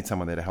 but I do need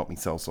someone there to help me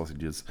sell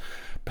sausages.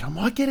 But I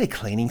might get her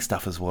cleaning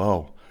stuff as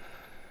well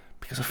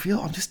because I feel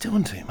I'm just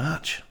doing too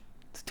much.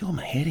 It's doing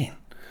my head in.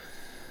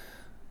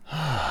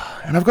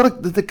 And I've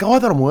got the guy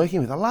that I'm working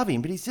with. I love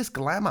him, but he's just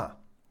glamour.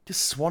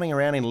 Just swanning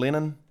around in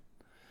linen.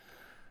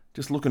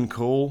 Just looking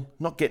cool.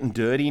 Not getting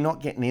dirty,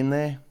 not getting in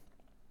there.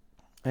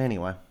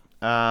 Anyway.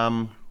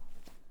 What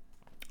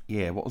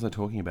was I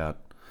talking about?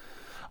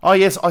 Oh,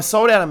 yes, I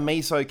sold out a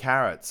miso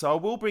carrot. So I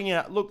will bring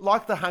out, look,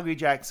 like the Hungry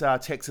Jack's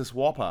Texas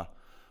Whopper.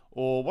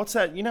 Or what's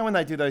that? You know when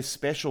they do those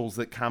specials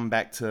that come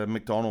back to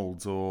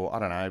McDonald's or, I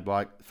don't know,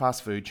 like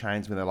fast food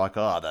chains where they're like,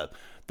 oh,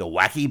 the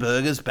wacky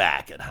burger's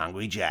back at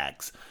Hungry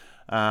Jack's.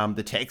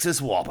 The Texas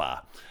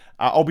Whopper.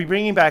 I'll be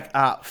bringing back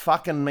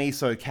fucking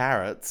miso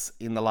carrots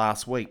in the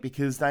last week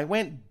because they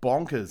went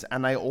bonkers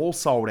and they all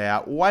sold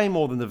out way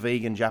more than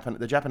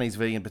the Japanese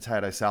vegan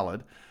potato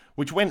salad,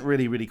 which went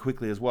really, really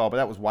quickly as well, but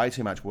that was way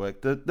too much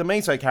work. The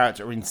miso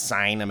carrots are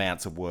insane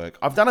amounts of work.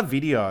 I've done a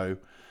video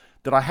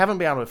that I haven't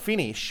been able to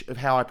finish of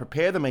how I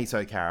prepare the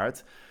miso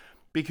carrots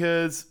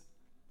because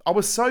I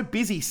was so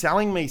busy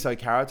selling miso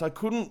carrots, I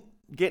couldn't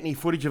get any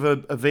footage of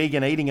a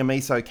vegan eating a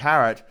miso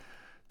carrot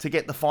to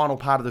get the final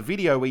part of the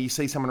video where you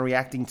see someone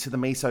reacting to the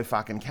miso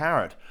fucking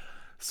carrot.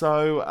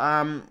 So,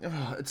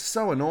 it's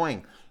so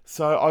annoying.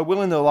 So I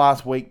will in the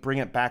last week bring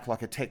it back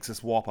like a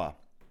Texas Whopper.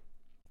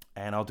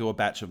 And I'll do a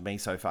batch of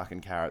miso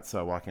fucking carrots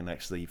so I can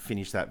actually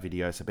finish that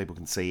video so people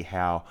can see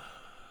how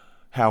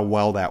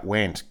well that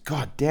went.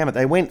 God damn it,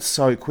 they went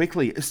so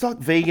quickly. It's like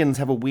vegans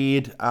have a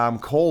weird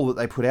call that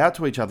they put out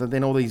to each other.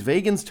 Then all these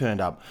vegans turned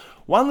up.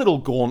 One little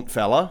gaunt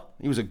fella,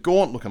 he was a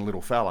gaunt looking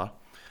little fella.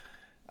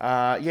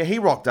 He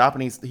rocked up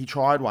and he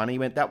tried one. He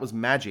went, that was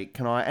magic.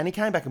 And he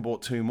came back and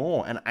bought 2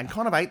 more and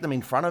kind of ate them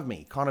in front of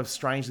me, kind of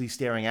strangely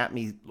staring at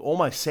me,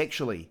 almost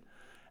sexually.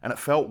 And it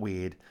felt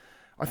weird.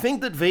 I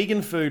think that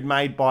vegan food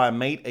made by a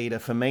meat eater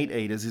for meat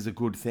eaters is a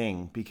good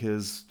thing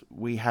because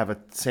we have a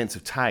sense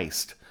of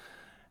taste.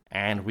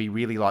 And we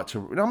really like to...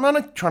 I'm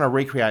not trying to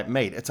recreate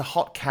meat. It's a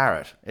hot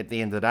carrot at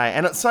the end of the day.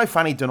 And it's so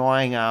funny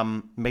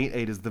denying meat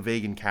eaters the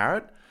vegan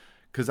carrot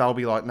because they'll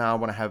be like,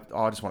 no,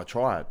 I just want to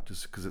try it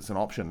just because it's an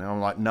option. And I'm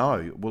like,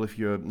 no. Well, if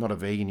you're not a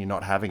vegan, you're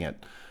not having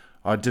it.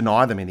 I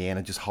deny them in the end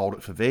and just hold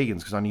it for vegans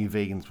because I knew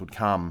vegans would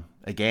come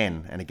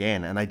again and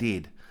again, and they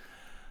did.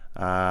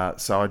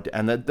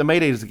 The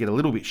meat eaters get a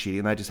little bit shitty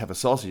and they just have a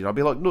sausage. I'll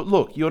be like,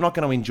 look, you're not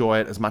going to enjoy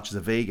it as much as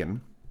a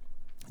vegan.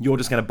 You're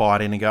just going to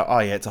bite in and go, oh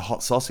yeah, it's a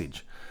hot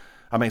sausage.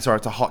 It's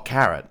a hot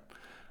carrot.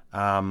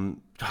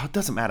 It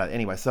doesn't matter.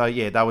 Anyway, so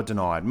yeah, they were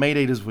denied. Meat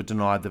eaters were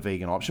denied the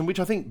vegan option, which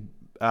I think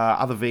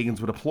other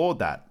vegans would applaud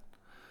that.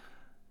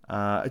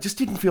 It just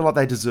didn't feel like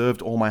they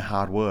deserved all my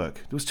hard work.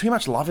 There was too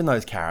much love in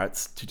those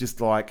carrots to just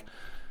like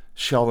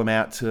shell them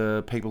out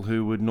to people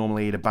who would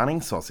normally eat a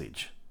Bunnings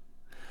sausage.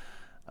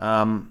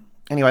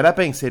 Anyway, that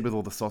being said, with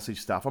all the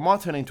sausage stuff, I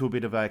might turn into a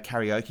bit of a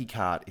karaoke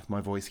cart if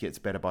my voice gets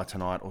better by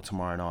tonight or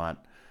tomorrow night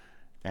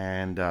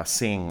and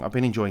sing. I've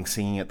been enjoying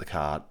singing at the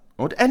cart.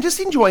 And just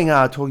enjoying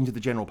talking to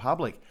the general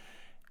public.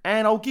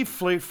 And I'll give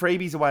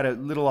freebies away to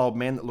little old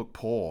men that look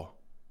poor.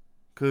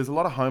 Because a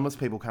lot of homeless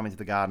people come into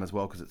the garden as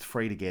well because it's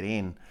free to get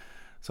in.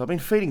 So I've been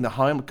feeding the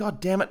homeless.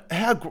 God damn it.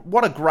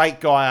 What a great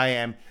guy I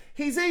am.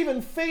 He's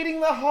even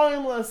feeding the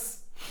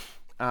homeless.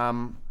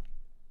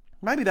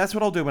 Maybe that's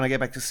what I'll do when I get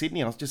back to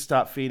Sydney. I'll just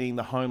start feeding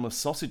the homeless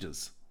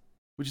sausages.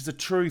 Which is a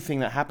true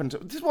thing that happened.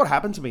 This is what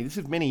happened to me. This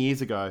is many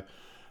years ago.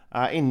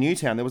 In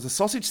Newtown, there was a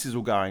sausage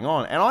sizzle going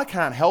on, and I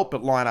can't help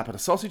but line up at a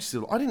sausage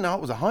sizzle. I didn't know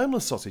it was a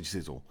homeless sausage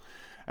sizzle.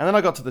 And then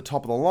I got to the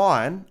top of the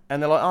line,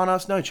 and they're like, oh no,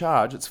 it's no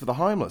charge, it's for the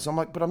homeless. I'm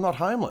like, but I'm not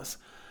homeless.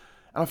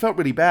 And I felt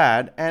really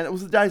bad, and it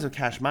was the days of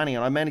cash money,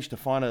 and I managed to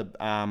find a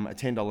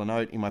 $10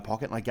 note in my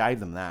pocket, and I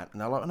gave them that.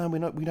 And they're like, no, we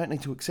don't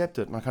need to accept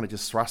it. And I kind of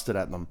just thrust it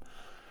at them.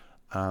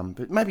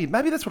 But maybe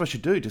that's what I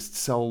should do, just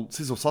sell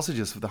sizzle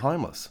sausages for the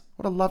homeless.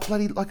 What a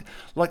lovely,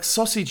 like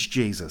sausage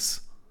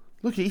Jesus.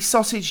 Look, he's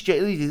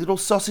his little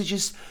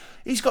sausages.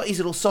 He's got his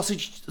little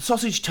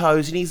sausage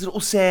toes and his little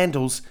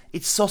sandals.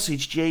 It's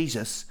sausage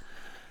Jesus.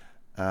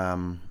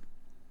 The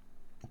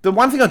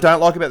one thing I don't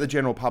like about the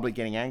general public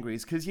getting angry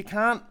is because you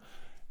can't...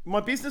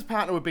 My business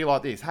partner would be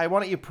like this. Hey,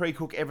 why don't you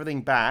pre-cook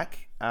everything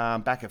back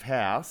of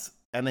house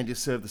and then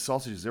just serve the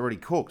sausages? They're already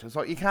cooked. It's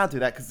like, you can't do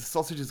that because the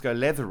sausages go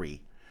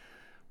leathery.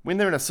 When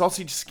they're in a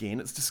sausage skin,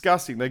 it's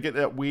disgusting. They get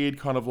that weird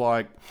kind of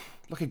like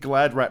a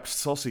Glad wrapped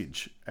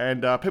sausage.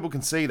 And people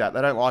can see that.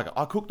 They don't like it.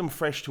 I cook them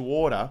fresh to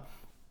order,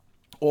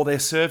 or they're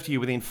served to you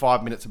within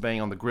 5 minutes of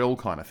being on the grill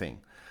kind of thing.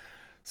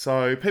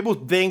 So people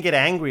then get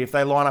angry if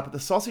they line up at the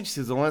sausage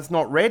sizzle and it's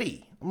not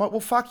ready. I'm like,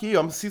 well, fuck you.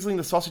 I'm sizzling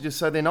the sausages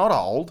so they're not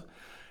old.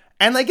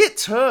 And they get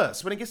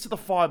terse when it gets to the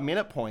 5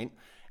 minute point.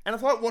 And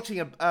it's like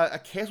watching a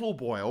kettle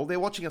boil. They're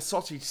watching a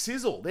sausage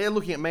sizzle. They're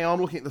looking at me. I'm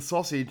looking at the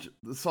sausage.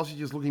 The sausage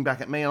is looking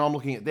back at me and I'm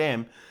looking at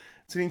them.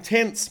 It's an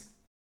intense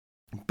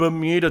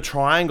Bermuda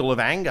Triangle of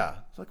anger.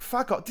 It's like,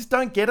 fuck off. Just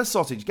don't get a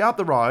sausage. Go up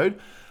the road,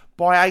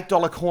 buy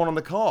 $8 corn on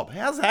the cob.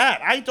 How's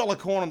that? $8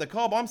 corn on the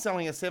cob. I'm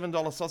selling a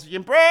 $7 sausage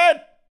and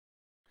bread.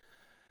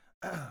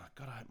 God,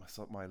 I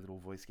hope my little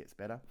voice gets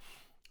better.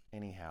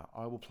 Anyhow,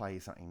 I will play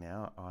you something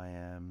now.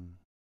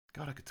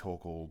 God, I could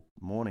talk all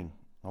morning.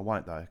 I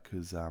won't though,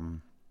 because I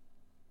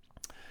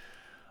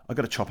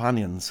got to chop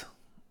onions.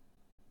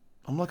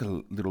 I'm like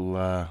a little,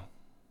 like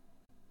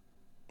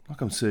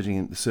I'm serving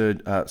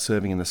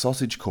in the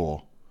sausage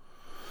core.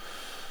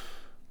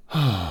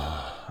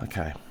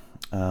 Okay,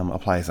 I'll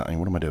play you something.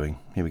 What am I doing?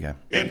 Here we go.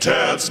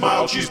 Intense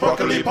mild cheese,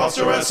 broccoli,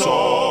 pasta and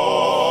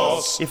sauce.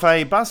 Sports! If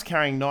a bus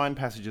carrying 9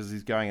 passengers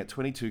is going at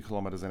 22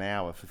 kilometres an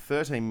hour for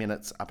 13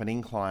 minutes up an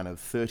incline of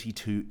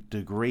 32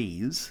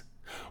 degrees,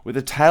 with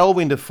a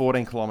tailwind of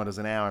 14 kilometres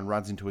an hour and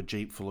runs into a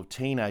jeep full of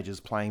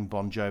teenagers playing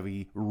Bon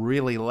Jovi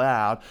really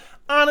loud,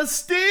 on a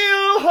steel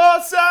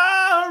horse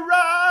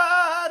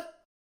I ride.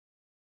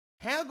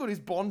 How good is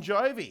Bon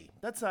Jovi?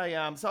 That's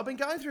a so I've been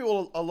going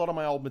through a lot of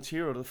my old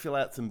material to fill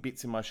out some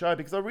bits in my show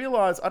because I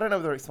realised, I don't know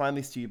whether I explained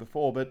this to you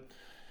before, but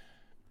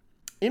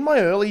in my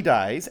early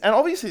days, and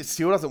obviously it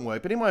still doesn't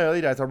work, but in my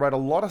early days I wrote a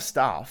lot of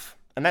stuff,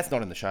 and that's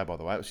not in the show by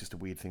the way, it was just a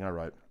weird thing I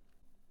wrote.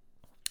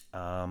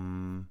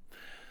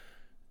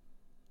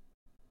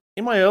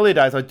 In my early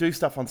days, I'd do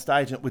stuff on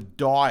stage and it would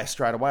die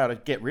straight away.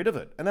 I'd get rid of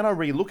it. And then I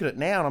re-look at it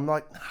now and I'm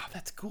like, oh,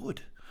 that's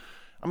good.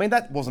 I mean,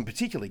 that wasn't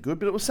particularly good,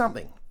 but it was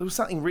something. There was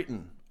something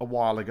written a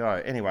while ago.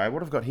 Anyway,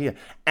 what have I got here?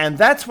 And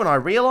that's when I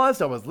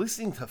realised I was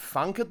listening to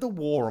funk at the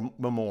War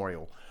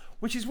Memorial,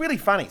 which is really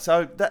funny.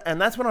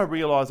 And that's when I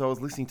realised I was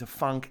listening to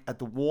funk at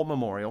the War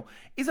Memorial.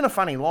 Isn't a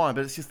funny line,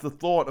 but it's just the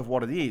thought of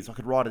what it is. I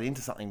could write it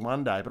into something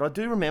one day. But I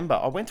do remember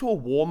I went to a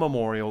war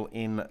memorial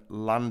in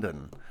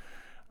London.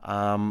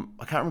 I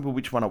can't remember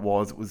which one it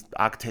was. It was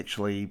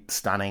architecturally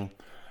stunning.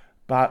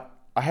 But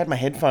I had my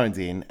headphones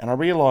in and I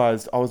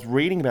realised I was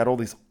reading about all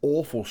this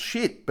awful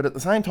shit, but at the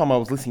same time I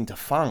was listening to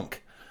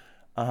funk,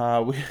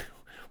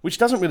 which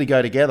doesn't really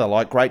go together,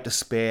 like Great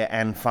Despair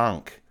and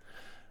funk.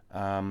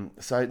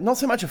 So not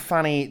so much a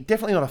funny,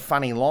 definitely not a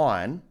funny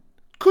line.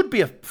 Could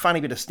be a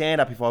funny bit of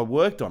stand-up if I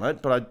worked on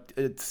it, but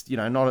it's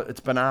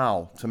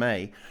banal to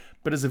me.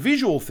 But as a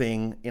visual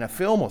thing in a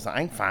film or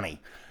something, funny.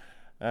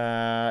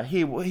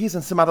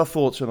 Here's some other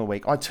thoughts from the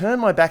week. I turn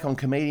my back on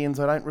comedians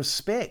I don't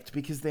respect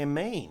because they're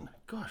mean.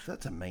 Gosh,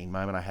 that's a mean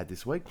moment I had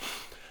this week.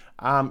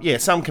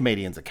 Some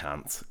comedians are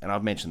cunts, and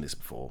I've mentioned this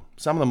before.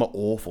 Some of them are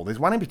awful. There's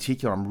one in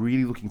particular I'm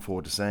really looking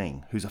forward to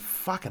seeing who's a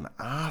fucking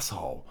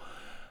asshole.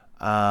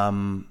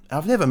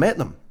 I've never met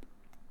them.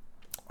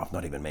 I've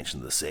not even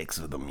mentioned the sex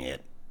of them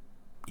yet.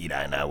 You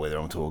don't know whether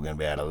I'm talking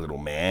about a little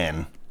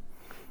man,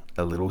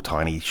 a little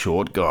tiny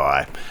short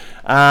guy.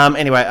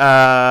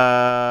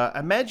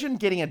 Imagine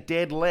getting a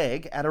dead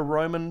leg at a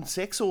Roman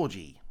sex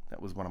orgy.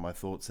 That was one of my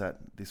thoughts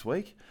this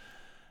week,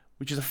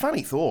 which is a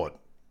funny thought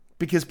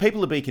because people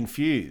would be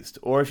confused.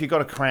 Or if you've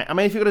got a cramp,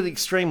 if you've got an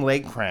extreme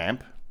leg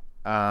cramp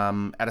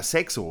at a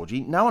sex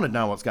orgy, no one would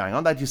know what's going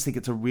on. They'd just think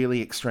it's a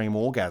really extreme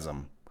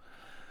orgasm.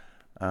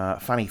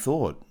 Funny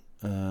thought.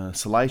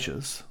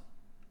 Salacious.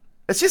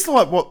 It's just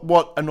like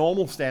what a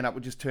normal stand-up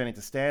would just turn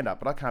into stand-up,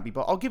 but I can't be...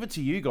 I'll give it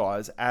to you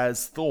guys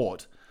as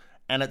thought,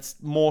 and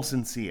it's more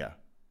sincere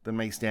than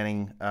me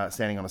standing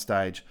on a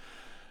stage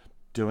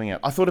doing it.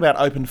 I thought about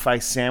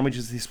open-faced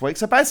sandwiches this week.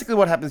 So basically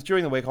what happens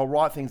during the week, I'll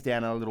write things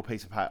down on a little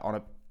piece of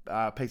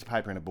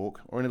paper, in a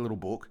book, or in a little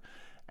book,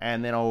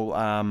 and then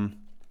I'll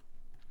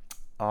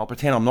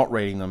pretend I'm not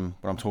reading them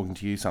when I'm talking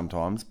to you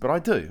sometimes, but I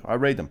do. I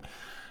read them.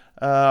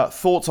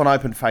 Thoughts on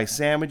open-faced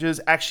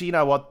sandwiches. Actually, you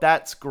know what?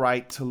 That's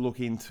great to look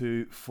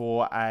into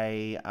for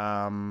my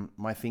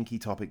thinky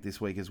topic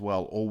this week as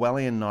well.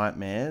 Orwellian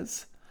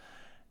nightmares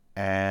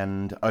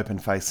and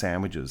open-faced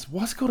sandwiches.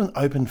 What's called an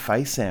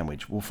open-faced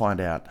sandwich? We'll find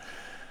out.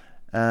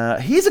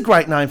 Here's a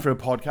great name for a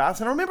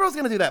podcast. And I remember I was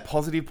going to do that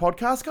positive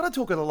podcast. Got to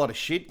talk a lot of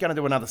shit. Going to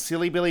do another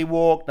Silly Billy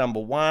walk, number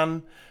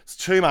 1. It's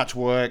too much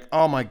work.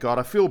 Oh my God,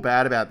 I feel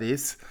bad about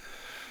this.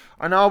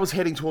 I know I was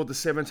heading toward the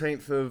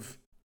 17th of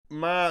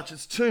March.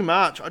 It's too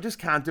much. I just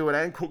can't do it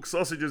and cook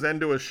sausages and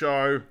do a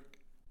show.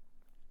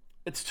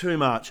 It's too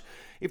much.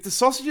 If the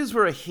sausages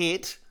were a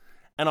hit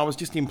and I was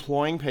just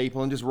employing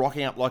people and just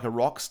rocking up like a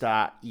rock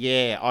star,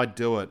 yeah, I'd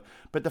do it.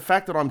 But the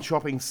fact that I'm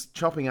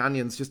chopping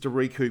onions just to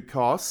recoup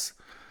costs,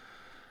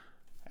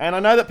 and I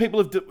know that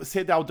people have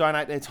said they'll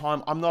donate their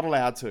time, I'm not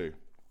allowed to.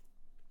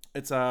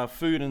 It's a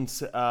food and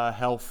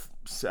health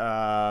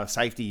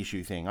safety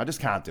issue thing. I just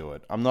can't do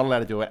it. I'm not allowed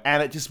to do it,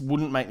 and it just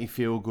wouldn't make me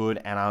feel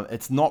good, and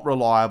it's not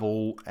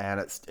reliable,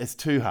 and it's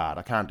too hard.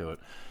 I can't do it.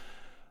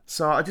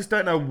 So I just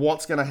don't know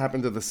what's going to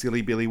happen to the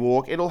Silly Billy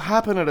walk. It'll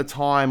happen at a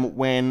time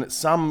when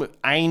some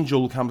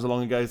angel comes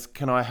along and goes,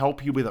 "Can I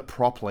help you with it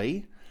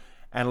properly?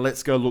 And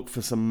let's go look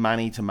for some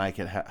money to make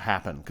it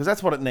happen." Because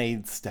that's what it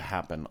needs to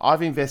happen.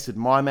 I've invested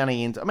my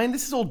money into...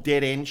 this is all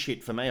dead-end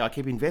shit for me. I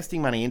keep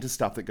investing money into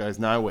stuff that goes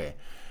nowhere.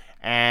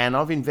 And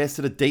I've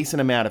invested a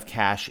decent amount of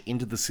cash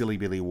into the Silly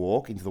Billy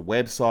walk, into the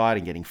website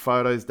and getting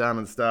photos done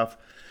and stuff.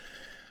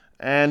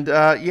 And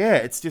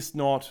it's just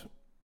not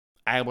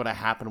able to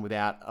happen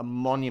without a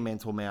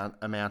monumental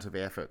amount of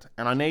effort.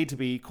 And I need to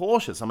be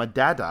cautious. I'm a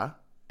dada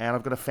and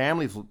I've got a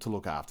family to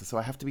look after. So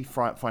I have to be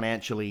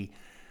financially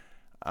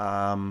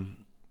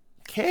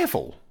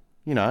careful.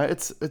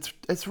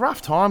 It's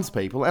rough times,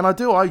 people. And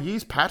I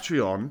use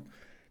Patreon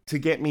to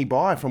get me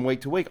by from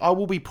week to week. I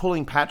will be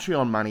pulling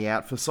Patreon money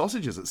out for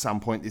sausages at some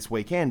point this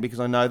weekend because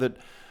I know that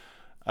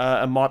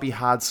it might be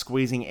hard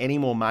squeezing any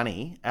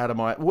money out of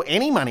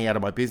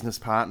my business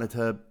partner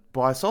to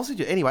buy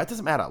sausages. Anyway, it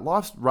doesn't matter.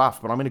 Life's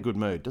rough, but I'm in a good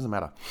mood. Doesn't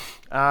matter.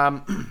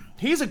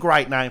 Here's a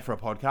great name for a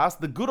podcast.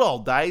 The Good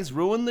Old Days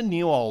Ruin the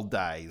New Old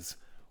Days.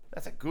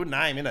 That's a good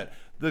name, isn't it?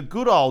 The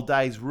good old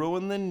days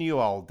ruin the new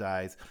old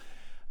days.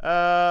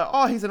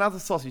 Here's another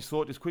sausage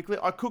thought just quickly.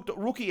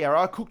 Rookie error.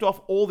 I cooked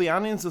off all the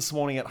onions this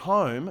morning at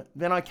home.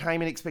 Then I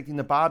came in expecting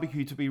the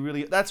barbecue to be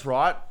really... That's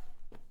right.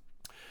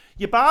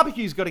 Your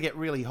barbecue's got to get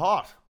really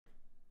hot.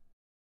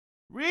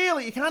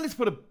 Really? You can't just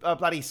put a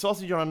bloody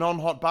sausage on a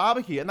non-hot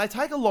barbecue. And they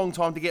take a long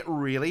time to get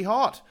really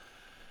hot.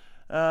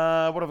 What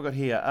have I got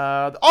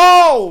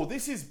here?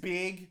 This is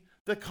big.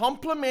 The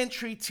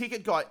complimentary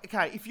ticket guy.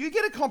 Okay, if you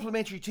get a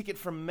complimentary ticket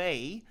from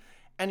me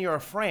and you're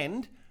a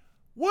friend,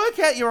 work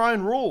out your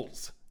own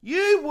rules.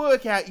 You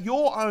work out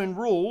your own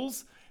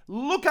rules.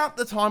 Look up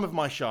the time of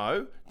my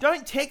show.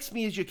 Don't text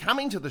me as you're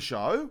coming to the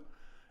show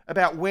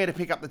about where to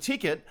pick up the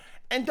ticket.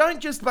 And don't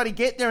just bloody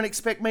get there and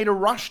expect me to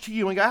rush to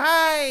you and go,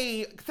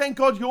 hey, thank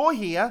God you're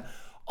here.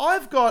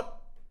 I've got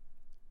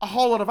a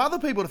whole lot of other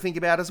people to think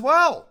about as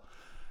well.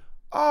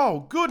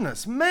 Oh,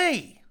 goodness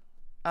me.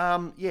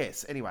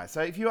 Yes, anyway, so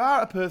if you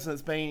are a person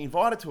that's been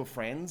invited to a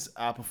friend's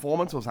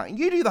performance or something,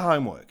 you do the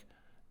homework.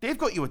 They've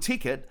got you a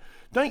ticket.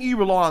 Don't you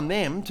rely on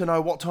them to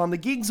know what time the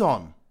gig's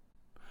on.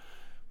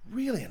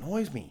 Really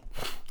annoys me.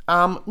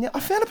 Now, I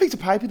found a piece of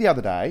paper the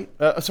other day,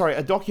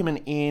 a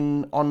document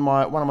on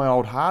one of my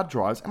old hard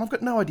drives, and I've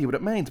got no idea what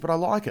it means, but I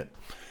like it.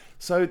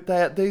 So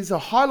these are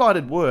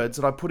highlighted words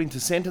that I put into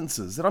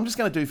sentences that I'm just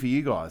going to do for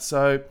you guys.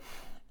 So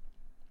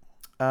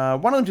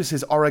one of them just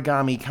says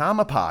origami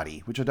karma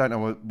party, which I don't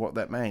know what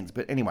that means,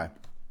 but anyway.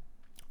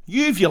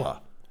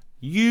 Uvula.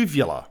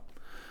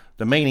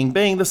 The meaning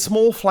being the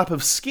small flap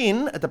of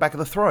skin at the back of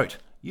the throat.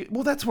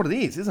 Well, that's what it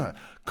is, isn't it?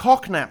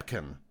 Cock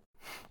napkin.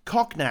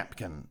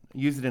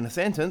 Use it in a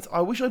sentence.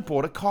 I wish I'd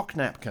bought a cock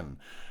napkin.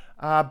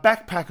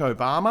 Backpack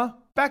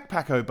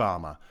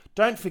Obama.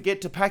 Don't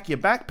forget to pack your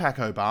backpack,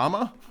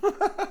 Obama.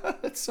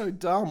 That's so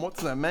dumb. What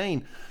does that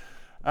mean?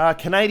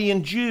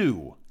 Canadian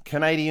Jew.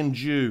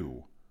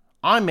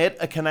 I met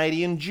a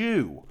Canadian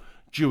Jew.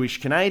 Jewish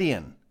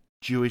Canadian.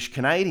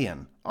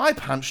 I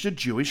punched a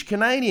Jewish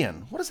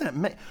Canadian. What does that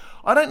mean?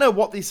 I don't know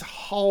what this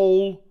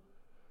whole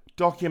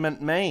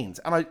document means.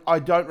 And I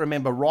don't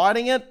remember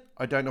writing it.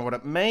 I don't know what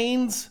it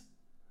means.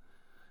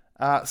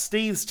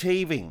 Steve's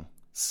teething.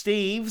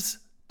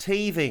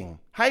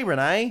 Hey,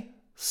 Renee.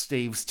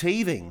 Steve's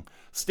teething.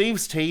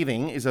 Steve's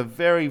teething is a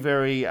very,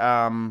 very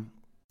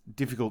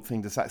difficult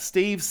thing to say.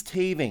 Steve's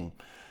teething.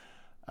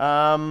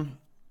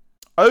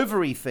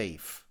 Ovary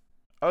thief.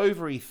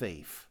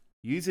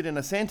 Use it in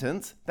a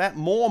sentence. That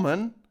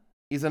Mormon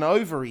is an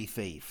ovary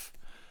thief.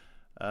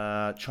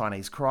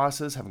 Chinese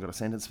crisis. Haven't got a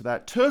sentence for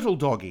that. Turtle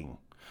dogging.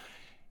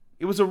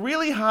 It was a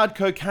really hard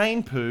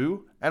cocaine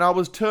poo, and I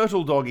was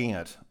turtle dogging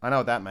it. I know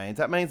what that means.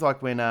 That means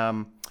like when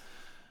there's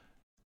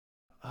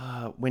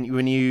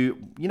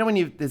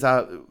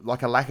a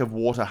lack of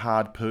water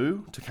hard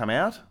poo to come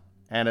out,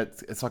 and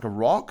it's like a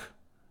rock.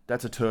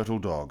 That's a turtle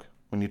dog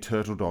when you're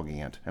turtle dogging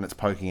it and it's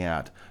poking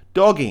out.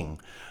 Dogging.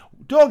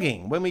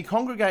 When we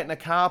congregate in a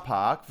car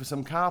park for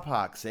some car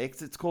park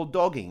sex, it's called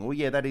dogging. Well,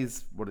 yeah, that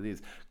is what it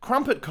is.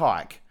 Crumpet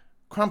kike.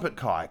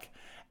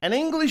 An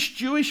English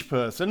Jewish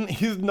person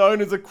is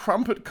known as a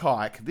crumpet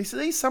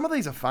kike. Some of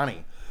these are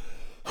funny.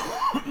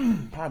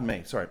 Pardon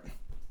me, sorry.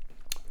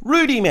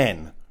 Rudy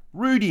men.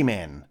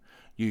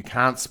 You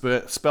can't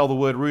spell the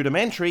word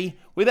rudimentary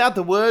without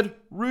the word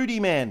Rudy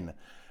men.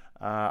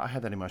 I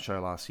had that in my show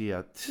last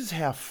year. This is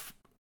how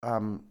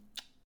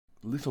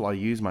little I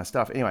use my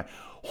stuff. Anyway,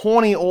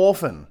 horny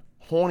orphan.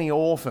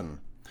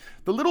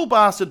 The little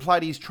bastard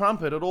played his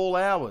trumpet at all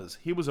hours.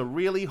 He was a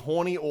really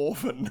horny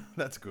orphan.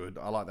 That's good.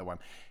 I like that one.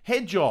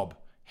 Head job.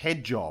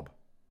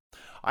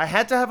 I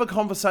had to have a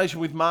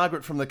conversation with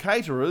Margaret from the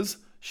caterers.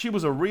 She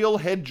was a real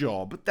head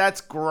job.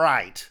 That's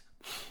great.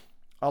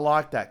 I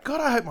like that.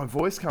 God, I hope my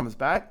voice comes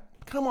back.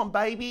 Come on,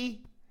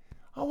 baby.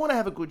 I want to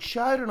have a good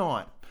show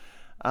tonight.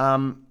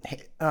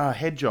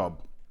 Head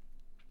job.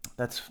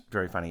 That's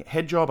very funny.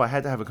 Head job. I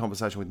had to have a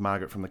conversation with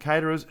Margaret from the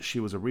caterers.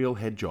 She was a real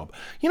head job.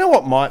 You know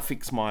what might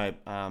fix my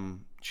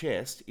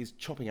chest is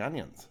chopping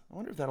onions. I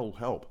wonder if that'll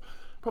help.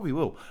 Probably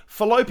will.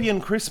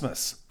 Fallopian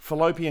Christmas.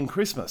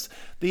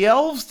 The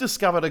elves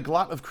discovered a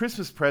glut of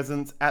Christmas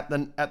presents at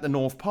the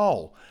North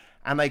Pole,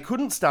 and they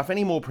couldn't stuff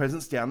any more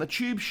presents down the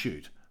tube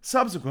chute.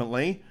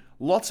 Subsequently,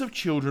 lots of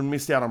children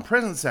missed out on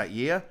presents that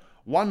year.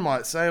 One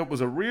might say it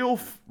was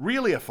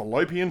really a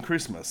fallopian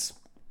Christmas.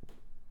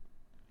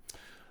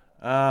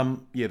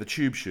 The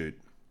tube chute.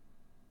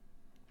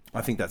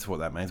 I think that's what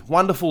that means.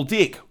 Wonderful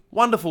dick.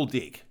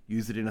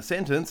 Use it in a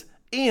sentence.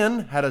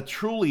 Ian had a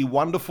truly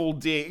wonderful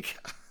dick.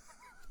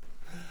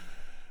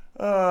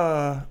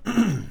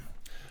 Baltic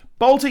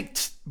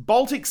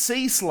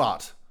sea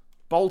slut.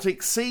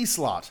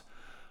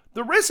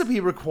 The recipe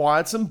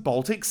required some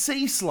Baltic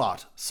sea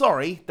slut.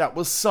 Sorry, that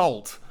was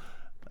salt.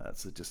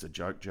 That's just a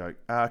joke.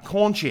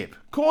 Corn chip.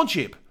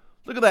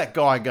 Look at that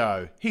guy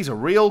go. He's a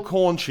real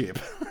corn chip.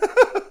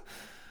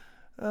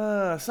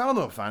 Some of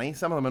them are funny.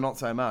 Some of them are not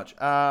so much.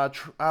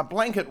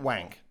 Blanket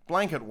wank.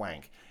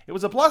 It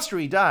was a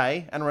blustery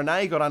day, and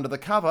Renee got under the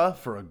cover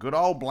for a good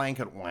old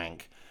blanket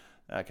wank.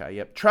 Okay,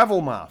 yep.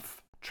 Travel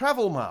muff.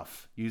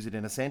 Use it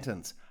in a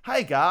sentence.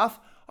 Hey, Garth,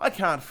 I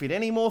can't fit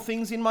any more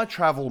things in my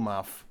travel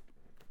muff.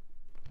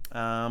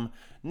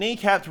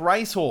 Kneecapped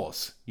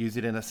racehorse. Use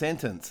it in a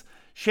sentence.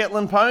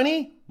 Shetland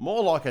pony?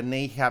 More like a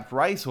kneecapped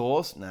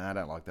racehorse. Nah, I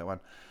don't like that one.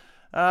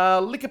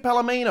 Lick a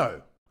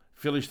palomino.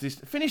 Finish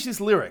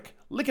this lyric.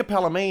 Lick a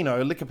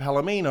palomino, lick a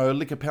palomino,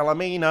 lick a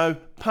palomino,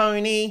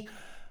 pony.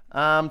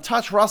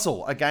 Touch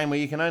Russell. A game where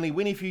you can only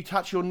win if you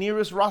touch your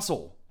nearest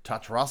Russell.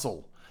 Touch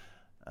Russell.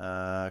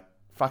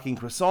 Fucking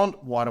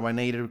croissant. Why do I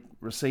need a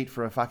receipt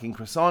for a fucking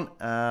croissant?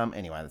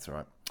 Anyway, that's all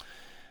right.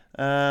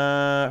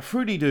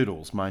 Fruity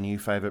Doodles. My new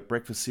favourite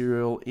breakfast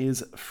cereal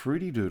is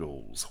Fruity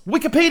Doodles.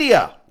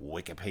 Wikipedia.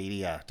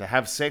 Wikipedia. To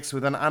have sex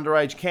with an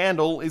underage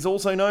candle is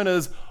also known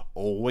as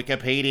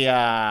Wikipedia.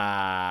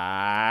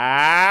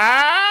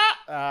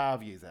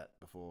 I've used that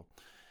before.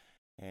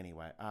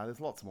 Anyway, there's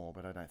lots more,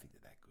 but I don't think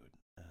they're that good.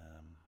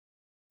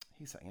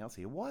 Here's something else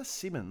here. Why is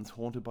Simmons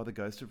haunted by the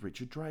ghost of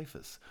Richard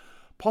Dreyfuss?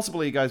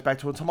 Possibly he goes back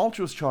to a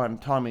tumultuous time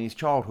in his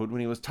childhood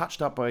when he was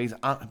touched up by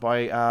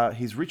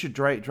his Richard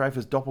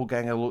Dreyfuss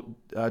doppelganger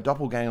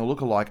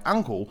lookalike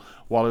uncle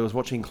while he was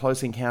watching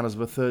Close Encounters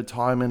of a Third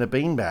Time in a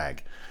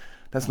Beanbag.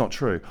 That's not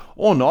true.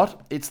 Or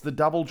not, it's the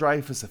double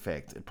Dreyfuss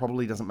effect. It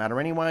probably doesn't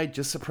matter anyway,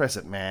 just suppress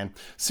it, man.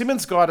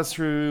 Simmons guided us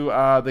through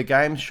the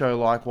game show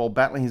like while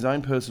battling his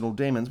own personal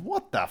demons.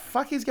 What the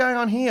fuck is going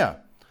on here?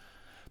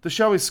 The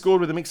show is scored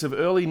with a mix of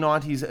early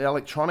 90s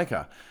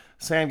electronica.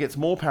 Sam gets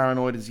more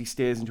paranoid as he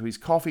stares into his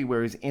coffee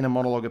where his inner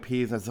monologue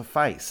appears as a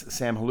face.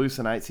 Sam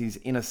hallucinates his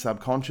inner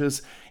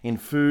subconscious in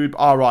food.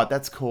 Oh, right,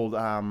 that's called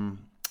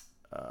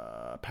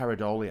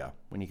pareidolia,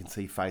 when you can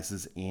see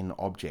faces in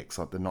objects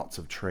like the knots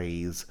of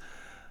trees,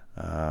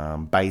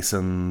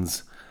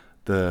 basins,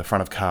 the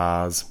front of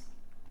cars.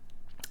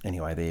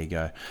 Anyway, there you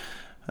go.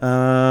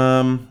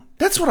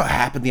 That's what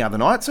happened the other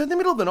night. So in the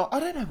middle of the night, I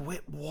don't know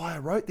why I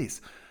wrote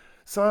this.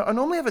 So I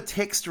normally have a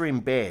texter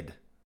in bed,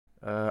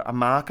 a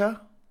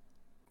marker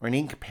or an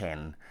ink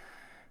pen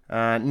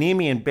near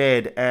me in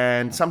bed,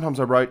 and sometimes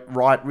I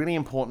write really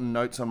important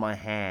notes on my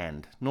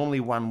hand, normally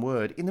one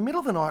word. In the middle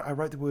of the night, I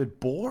wrote the word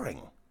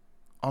boring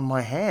on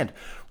my hand,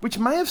 which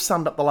may have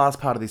summed up the last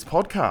part of this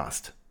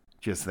podcast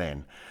just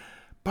then.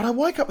 But I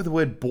woke up with the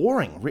word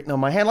boring written on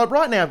my hand. Like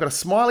right now, I've got a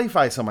smiley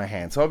face on my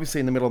hand. So obviously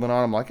in the middle of the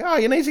night, I'm like, oh,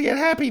 you need to get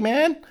happy,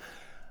 man.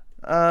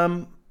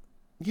 Yeah,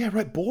 I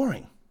wrote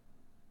boring.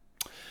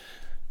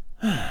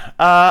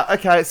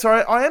 Okay,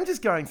 sorry, I am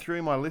just going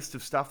through my list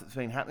of stuff that's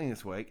been happening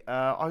this week.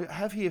 I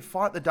have here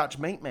Fight the Dutch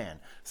Meat Man.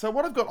 So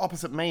what I've got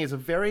opposite me is a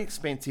very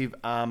expensive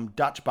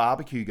Dutch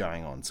barbecue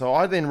going on. So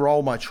I then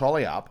roll my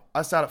trolley up.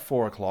 I start at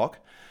 4 o'clock.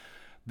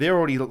 They're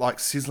already like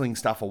sizzling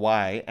stuff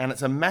away, and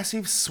it's a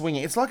massive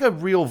swinging. It's like a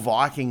real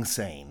Viking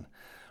scene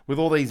with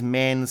all these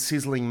men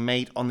sizzling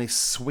meat on this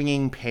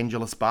swinging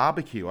pendulous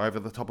barbecue over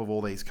the top of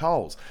all these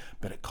coals.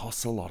 But it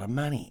costs a lot of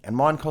money, and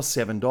mine costs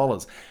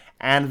 $7.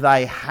 And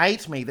they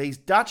hate me. These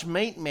Dutch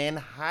meat men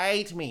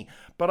hate me.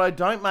 But I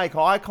don't make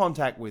eye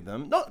contact with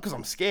them. Not because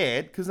I'm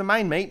scared, because the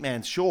main meat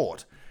man's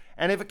short.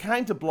 And if it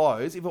came to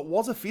blows, if it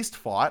was a fist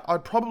fight,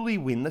 I'd probably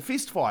win the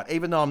fist fight,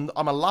 even though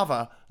I'm a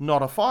lover,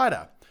 not a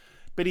fighter.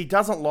 But he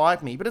doesn't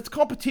like me. But it's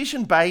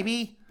competition,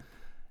 baby.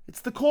 It's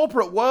the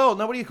corporate world.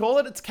 Know what do you call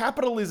it? It's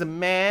capitalism,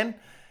 man.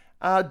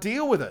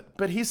 Deal with it.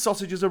 But his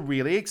sausages are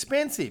really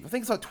expensive. I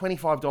think it's like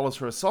 $25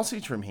 for a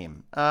sausage from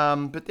him.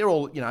 But they're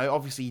all,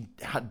 obviously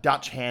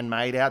Dutch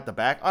handmade out the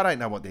back. I don't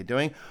know what they're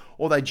doing.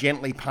 Or they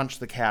gently punch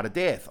the cow to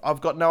death. I've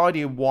got no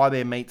idea why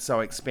their meat's so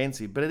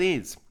expensive, but it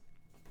is.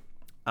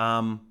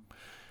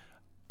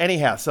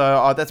 Anyhow,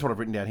 so that's what I've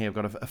written down here. I've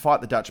got to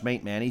fight the Dutch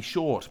meat man. He's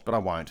short, but I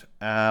won't.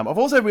 I've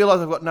also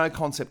realised I've got no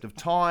concept of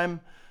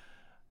time.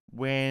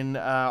 When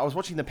I was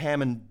watching the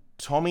Pam and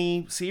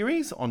Tommy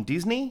series on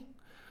Disney.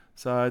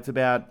 So it's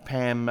about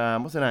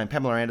what's her name?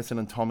 Pamela Anderson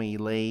and Tommy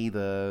Lee,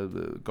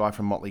 the guy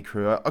from Motley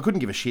Crue. I couldn't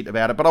give a shit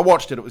about it, but I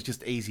watched it. It was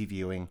just easy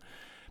viewing.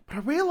 But I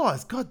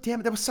realised, God damn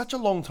it, that was such a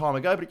long time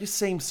ago, but it just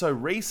seems so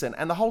recent.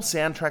 And the whole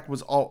soundtrack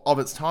was of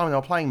its time. And they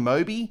were playing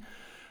Moby.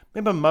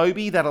 Remember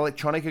Moby, that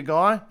electronica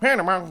guy?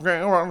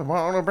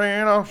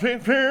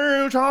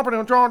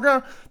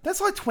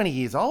 That's like 20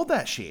 years old,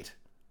 that shit.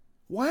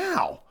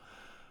 Wow.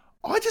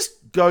 I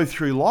just go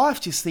through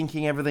life just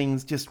thinking everything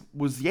just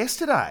was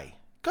yesterday.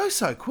 Goes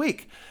so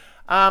quick.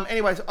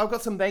 Anyways, I've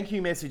got some thank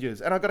you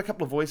messages, and I've got a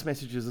couple of voice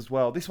messages as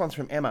well. This one's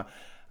from Emma,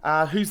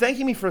 who's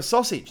thanking me for a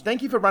sausage.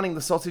 Thank you for running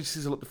the sausage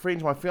sizzle at the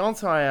Fringe. My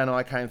fiancé and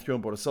I came through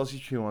and bought a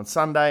sausage to you on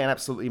Sunday and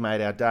absolutely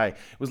made our day.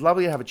 It was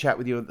lovely to have a chat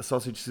with you at the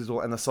sausage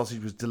sizzle, and the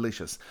sausage was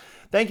delicious.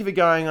 Thank you for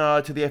going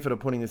to the effort of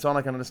putting this on.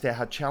 I can understand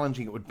how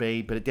challenging it would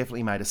be, but it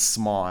definitely made us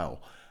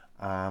smile.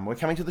 We're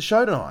coming to the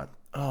show tonight.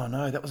 Oh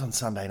no, that was on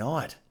Sunday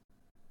night.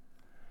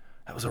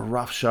 That was a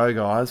rough show,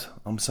 guys.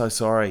 I'm so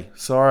sorry.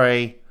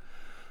 Sorry,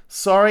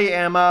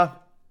 Emma.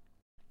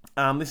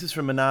 This is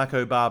from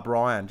Monaco Bar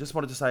Brian. Just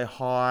wanted to say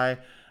hi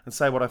and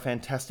say what a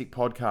fantastic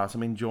podcast.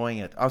 I'm enjoying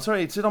it. I'm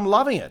sorry, he said I'm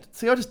loving it.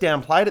 See, I just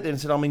downplayed it then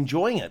and said I'm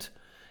enjoying it.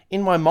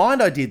 In my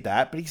mind, I did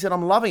that, but he said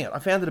I'm loving it. I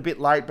found it a bit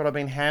late, but I've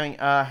been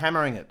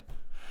hammering it.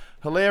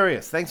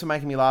 Hilarious. Thanks for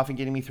making me laugh and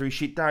getting me through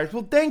shit days.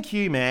 Well, thank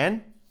you,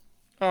 man.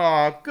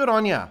 Oh, good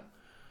on ya.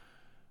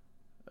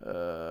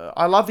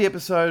 I love the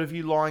episode of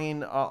you lying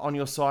in on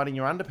your side in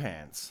your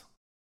underpants.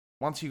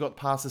 Once you got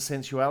past the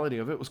sensuality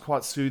of it, it was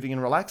quite soothing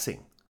and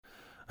relaxing.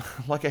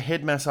 Like a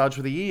head massage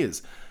for the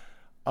ears.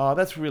 Oh,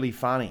 that's really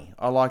funny.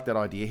 I like that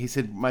idea. He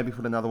said maybe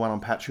put another one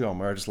on Patreon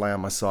where I just lay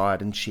on my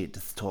side and shit,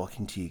 just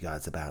talking to you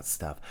guys about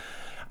stuff.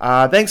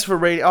 Thanks for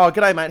reading. Oh,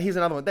 g'day, mate. Here's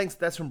another one. Thanks.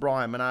 That's from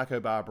Brian, Monaco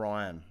Bar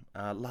Brian.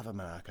 Love a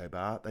Monaco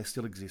Bar. They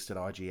still exist at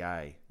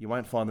IGA. You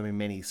won't find them in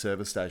many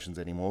service stations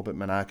anymore, but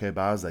Monaco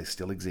Bars, they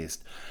still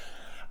exist.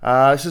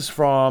 This is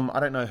from,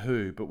 I don't know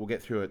who, but we'll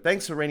get through it.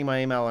 Thanks for reading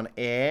my email on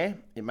air.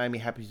 It made me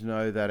happy to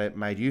know that it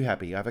made you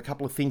happy. I have a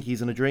couple of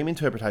thinkies and a dream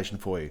interpretation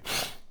for you.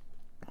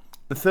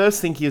 The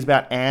first thinky is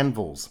about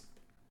anvils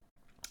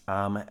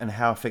and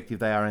how effective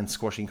they are in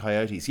squashing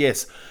coyotes.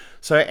 Yes,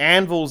 so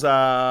anvils, they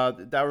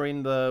were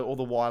in all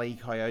the Wile E.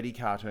 Coyote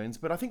cartoons,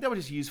 but I think they were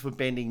just used for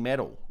bending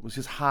metal. It was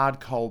just hard,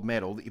 cold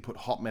metal that you put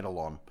hot metal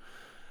on.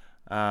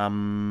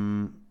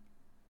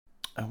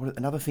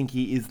 Another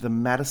thinky is the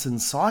Madison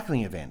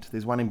cycling event.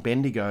 There's one in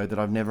Bendigo that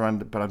I've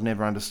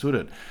never understood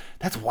it.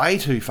 That's way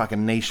too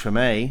fucking niche for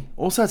me.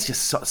 Also, it's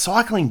just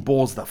cycling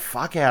bores the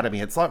fuck out of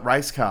me. It's like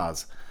race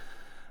cars.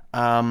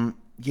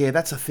 Yeah,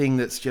 that's a thing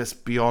that's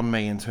just beyond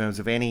me in terms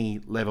of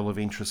any level of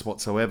interest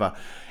whatsoever.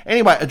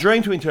 Anyway, a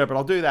dream to interpret.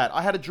 I'll do that.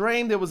 I had a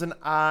dream there was an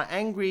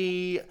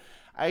angry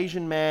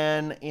Asian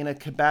man in a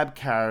kebab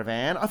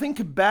caravan. I think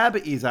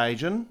kebab is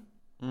Asian.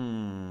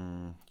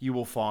 You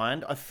will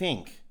find, I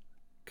think.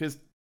 Because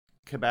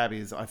kebab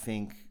is,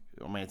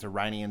 it's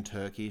Iranian,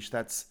 Turkish.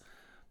 That's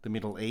the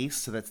Middle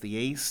East, so that's the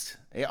East.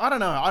 I don't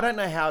know. I don't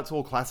know how it's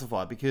all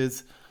classified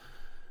because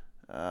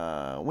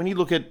when you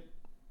look at,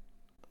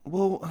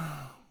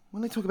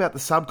 when they talk about the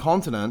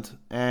subcontinent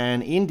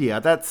and India,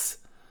 that's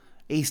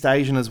East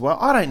Asian as well.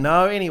 I don't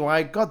know.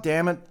 Anyway, god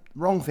damn it,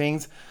 wrong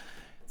things.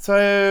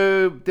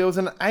 So there was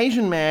an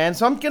Asian man.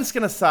 So I'm just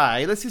going to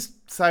say, let's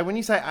just say when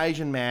you say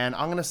Asian man,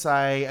 I'm going to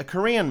say a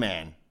Korean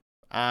man.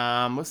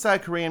 Let's say a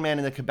Korean man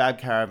in the kebab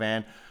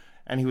caravan,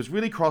 and he was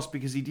really cross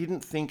because he didn't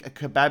think a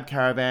kebab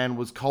caravan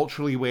was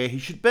culturally where he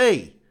should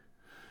be.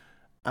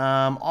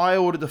 I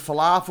ordered the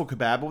falafel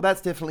kebab. Well, that's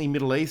definitely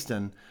Middle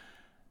Eastern.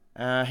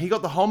 He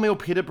got the wholemeal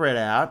pita bread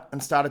out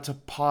and started to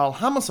pile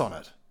hummus on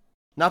it.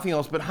 Nothing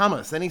else but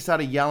hummus. Then he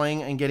started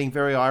yelling and getting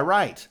very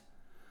irate.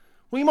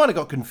 Well, you might have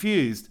got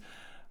confused.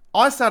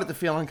 I started to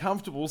feel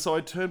uncomfortable, so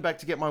I turned back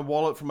to get my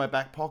wallet from my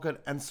back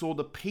pocket and saw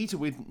the pita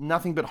with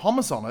nothing but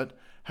hummus on it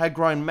had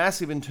grown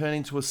massive and turned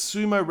into a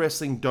sumo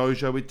wrestling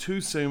dojo with two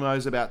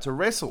sumos about to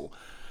wrestle.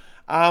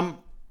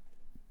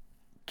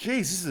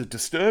 This is a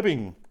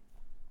disturbing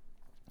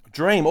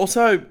dream.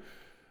 Also,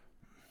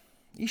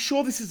 you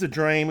sure this is a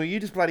dream, or are you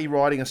just bloody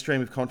riding a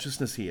stream of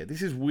consciousness here?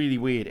 This is really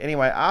weird.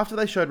 Anyway, after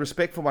they showed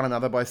respect for one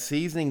another by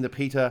seasoning the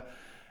pita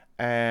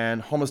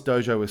and hummus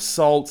dojo with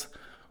salt,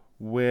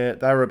 where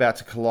they were about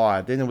to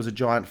collide, then there was a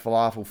giant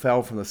falafel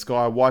fell from the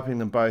sky, wiping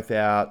them both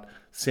out,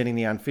 sending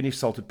the unfinished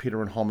salted pita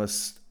and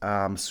hummus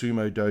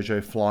sumo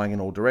dojo flying in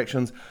all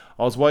directions.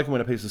 I was woken when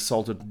a piece of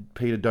salted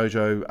pita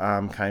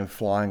dojo came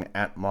flying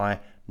at my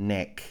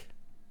neck.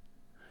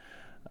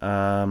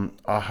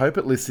 I hope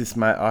this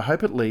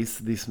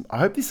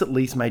at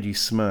least made you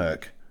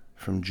smirk.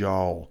 From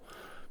Joel.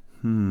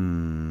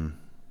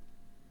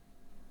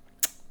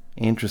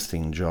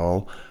 Interesting,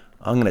 Joel.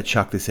 I'm going to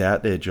chuck this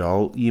out there,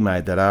 Joel. You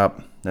made that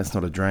up. That's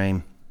not a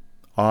dream.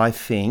 I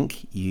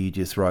think you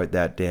just wrote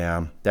that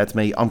down. That's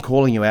me. I'm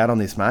calling you out on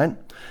this, mate.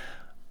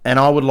 And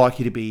I would like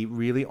you to be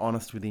really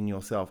honest within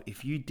yourself.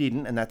 If you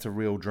didn't, and that's a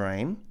real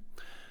dream,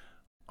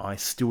 I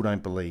still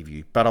don't believe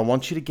you. But I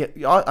want you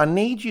to I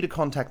need you to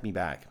contact me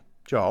back.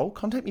 Joel,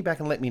 contact me back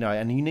and let me know.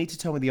 And you need to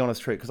tell me the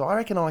honest truth, because I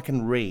reckon I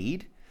can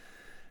read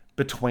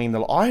between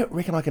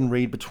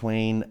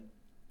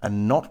a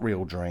not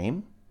real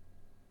dream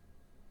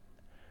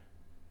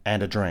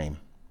and a dream.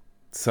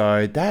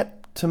 So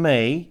that, to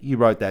me, you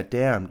wrote that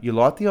down. You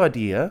like the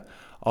idea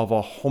of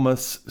a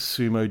hummus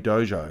sumo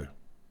dojo.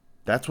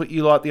 That's what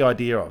you like the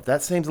idea of.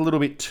 That seems a little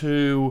bit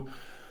too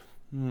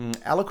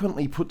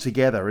eloquently put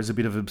together as a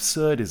bit of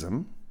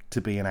absurdism to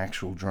be an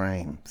actual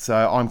dream. So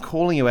I'm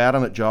calling you out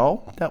on it,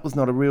 Joel. That was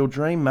not a real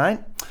dream, mate.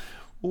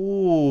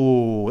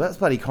 Ooh, that's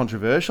bloody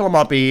controversial. I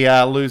might be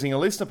losing a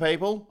listener,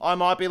 people. I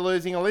might be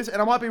losing a listener,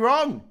 and I might be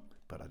wrong.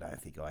 But I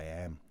don't think I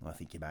am. I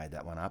think you made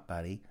that one up,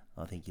 buddy.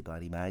 I think you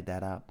bloody made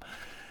that up.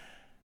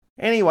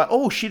 Anyway,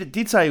 oh shit, it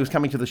did say he was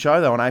coming to the show,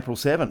 though, on April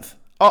 7th.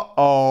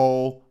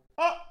 Uh-oh.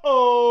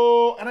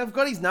 And I've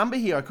got his number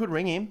here. I could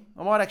ring him.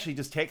 I might actually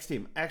just text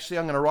him. Actually,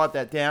 I'm going to write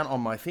that down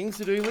on my things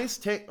to do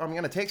list. I'm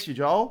going to text you,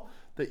 Joel,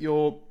 that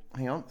you're,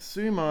 hang on,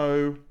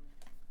 Sumo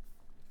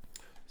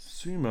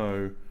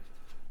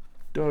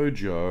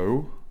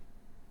Dojo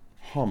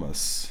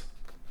hummus.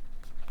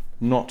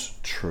 Not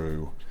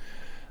true.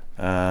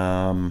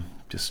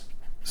 Just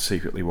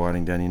secretly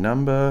writing down your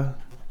number.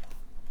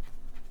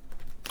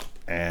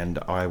 And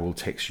I will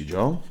text you,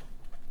 Joel,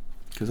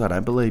 because I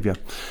don't believe you.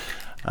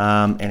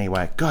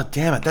 Anyway, god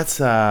damn it, that's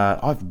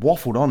I've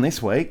waffled on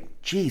this week.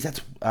 Geez,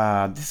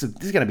 this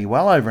is going to be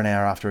well over an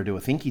hour after I do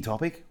a thinky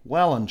topic.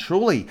 Well and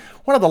truly,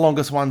 one of the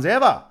longest ones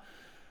ever.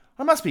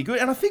 I must be good,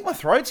 and I think my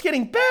throat's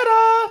getting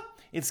better.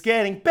 It's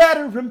getting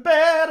better and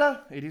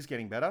better. It is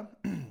getting better.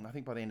 I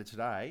think by the end of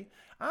today,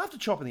 after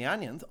chopping the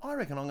onions, I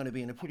reckon I'm going to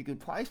be in a pretty good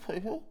place,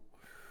 people.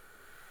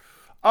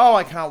 Oh,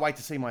 I can't wait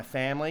to see my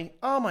family.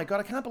 Oh my God,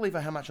 I can't believe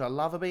how much I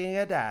love being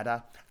a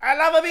dada. I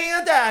love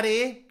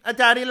being a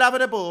daddy lover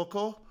the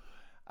book.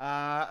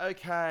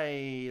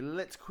 Okay,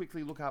 let's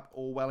quickly look up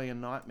Orwellian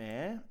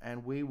Nightmare,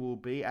 and we will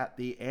be at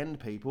the end,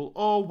 people.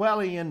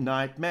 Orwellian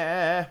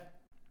Nightmare.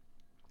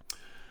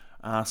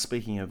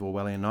 Speaking of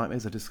Orwellian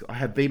nightmares, I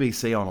had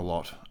BBC on a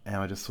lot, and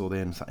I just saw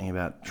then something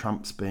about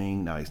Trump's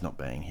being... No, he's not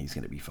being. He's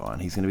going to be fine.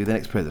 He's going to be the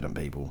next president,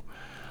 people.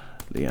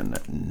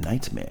 Orwellian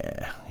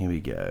Nightmare. Here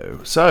we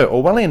go. So,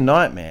 Orwellian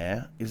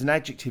Nightmare is an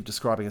adjective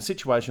describing a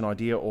situation,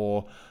 idea,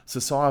 or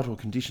societal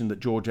condition that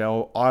George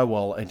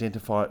Orwell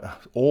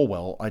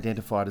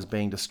identified as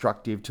being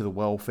destructive to the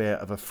welfare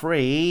of a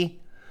free...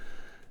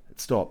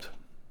 It stopped.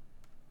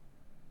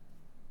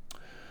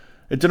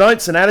 It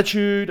denotes an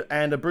attitude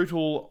and a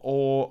brutal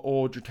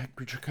or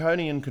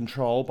draconian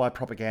control by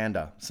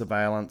propaganda,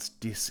 surveillance,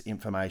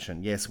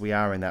 disinformation. Yes, we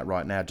are in that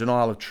right now.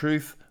 Denial of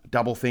truth,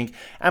 doublethink,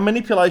 and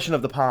manipulation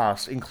of the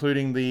past,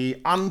 including the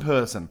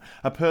unperson,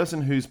 a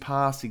person whose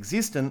past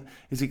existence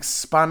is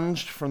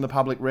expunged from the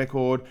public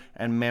record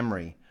and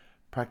memory,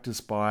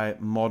 practiced by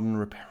modern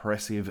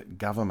repressive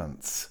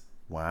governments.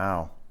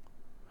 Wow.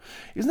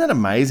 Isn't that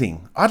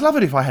amazing? I'd love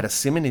it if I had a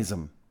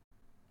Simmonism,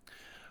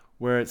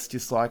 where it's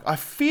just like, I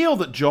feel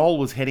that Joel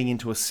was heading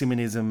into a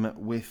Simmonism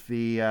with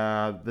the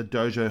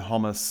Dojo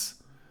Homos.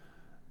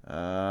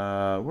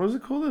 What is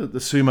it called? The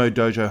Sumo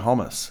Dojo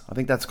Homos. I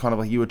think that's kind of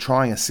like you were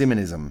trying a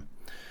Simmonism.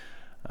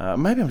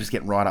 Maybe I'm just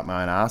getting right up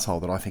my own asshole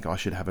that I think I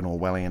should have an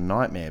Orwellian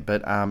nightmare.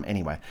 But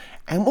anyway.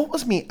 And what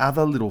was me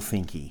other little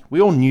thinky?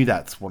 We all knew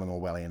that's what an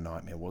Orwellian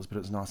nightmare was, but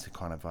it was nice to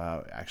kind of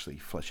actually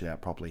flesh it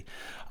out properly.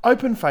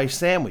 Open-faced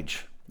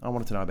sandwich. I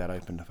wanted to know about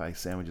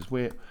open-faced sandwiches.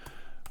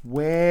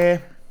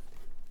 Where...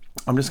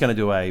 I'm just going to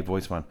do a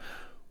voice one.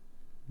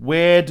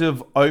 Where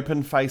do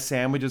open-faced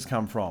sandwiches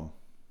come from?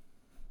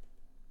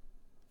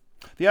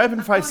 The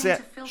open-faced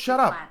Shut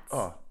up.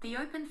 Oh. The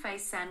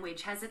open-faced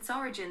sandwich has its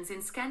origins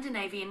in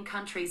Scandinavian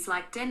countries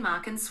like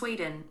Denmark and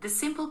Sweden. The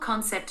simple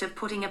concept of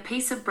putting a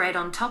piece of bread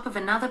on top of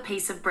another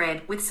piece of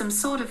bread with some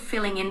sort of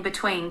filling in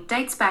between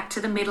dates back to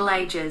the Middle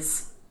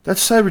Ages.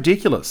 That's so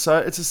ridiculous. So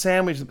it's a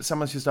sandwich that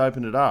someone's just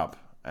opened it up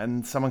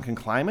and someone can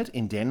claim it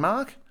in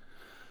Denmark?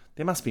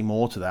 There must be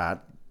more to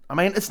that. I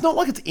mean, it's not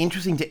like it's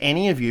interesting to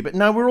any of you, but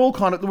no, we're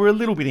a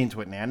little bit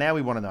into it now. Now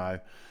we want to know.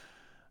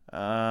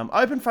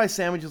 Open-faced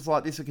sandwiches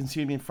like this are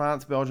consumed in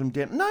France, Belgium,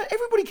 Denmark. No,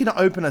 everybody can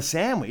open a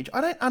sandwich.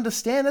 I don't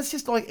understand. That's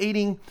just like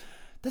eating...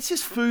 That's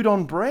just food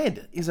on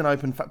bread is an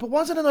open face. But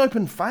why is it an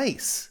open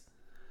face?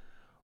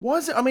 Why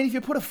is it... I mean, if you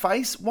put a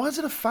face, why is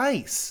it a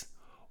face?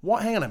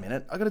 What? Hang on a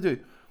minute. I got to do...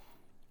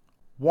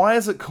 Why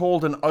is it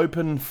called an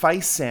open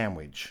face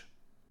sandwich?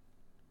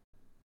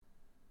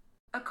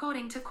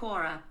 According to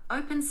Quora,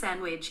 open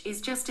sandwich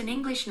is just an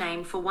English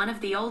name for one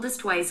of the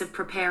oldest ways of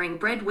preparing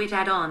bread with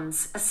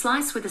add-ons, a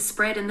slice with a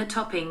spread and the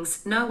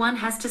toppings. No one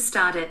has to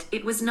start it.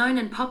 It was known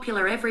and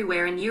popular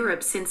everywhere in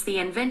Europe since the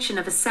invention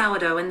of a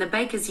sourdough and the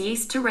baker's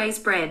yeast to raise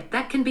bread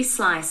that can be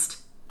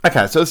sliced.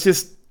 Okay, so it's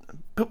just...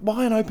 But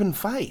why an open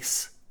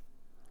face?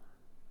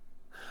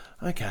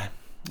 Okay.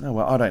 Oh,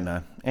 well, I don't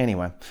know.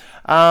 Anyway.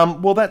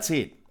 Well, that's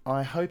it.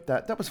 I hope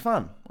that was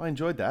fun. I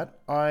enjoyed that.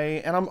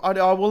 I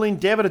will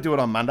endeavour to do it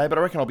on Monday, but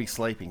I reckon I'll be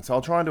sleeping, so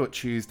I'll try and do it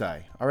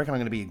Tuesday. I reckon I'm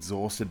going to be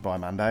exhausted by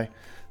Monday.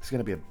 It's going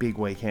to be a big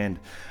weekend.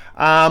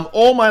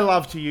 All my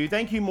love to you.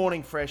 Thank you,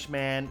 Morning Fresh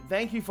Man.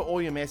 Thank you for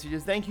all your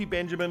messages. Thank you,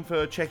 Benjamin,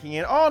 for checking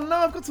in. Oh no,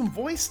 I've got some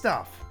voice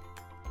stuff.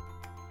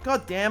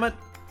 God damn it.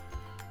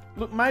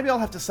 Look, maybe I'll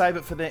have to save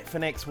it for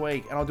next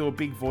week, and I'll do a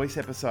big voice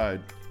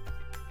episode.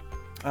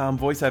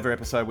 Voiceover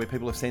episode where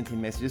people have sent in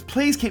messages.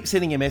 Please keep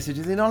sending your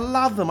messages in. I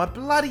love them. I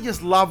bloody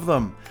just love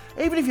them.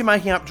 Even if you're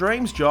making up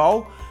dreams,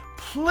 Joel,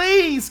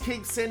 please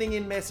keep sending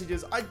in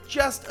messages. I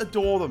just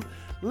adore them.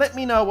 Let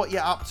me know what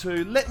you're up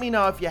to. Let me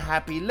know if you're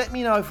happy. Let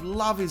me know if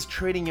love is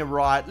treating you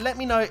right. Let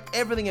me know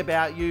everything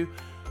about you.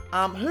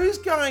 Who's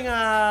going...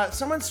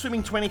 someone's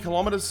swimming 20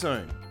 kilometres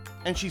soon,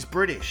 and she's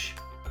British.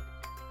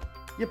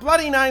 Your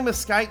bloody name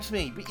escapes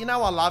me, but you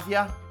know I love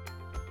you.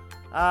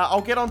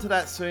 I'll get onto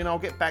that soon. I'll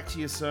get back to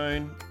you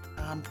soon.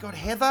 God,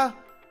 Heather?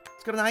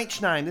 It's got an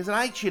H name. There's an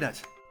H in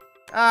it.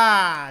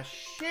 Ah,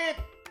 shit.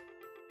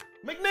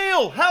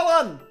 McNeil!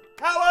 Helen!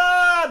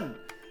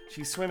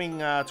 She's swimming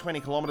 20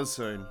 kilometres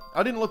soon.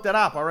 I didn't look that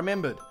up. I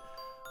remembered.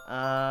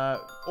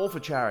 All for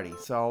charity.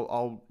 So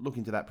I'll look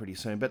into that pretty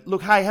soon. But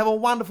look, hey, have a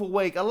wonderful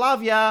week. I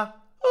love ya.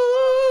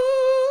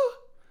 Ooh.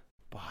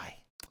 Bye.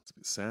 It's a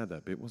bit sad,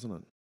 that bit, wasn't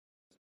it?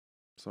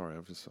 Sorry,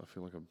 I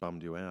feel like I've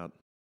bummed you out.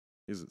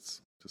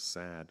 It's just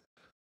sad.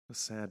 A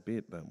sad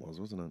bit that was,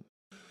 wasn't it?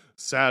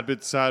 Sad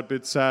bit, sad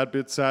bit, sad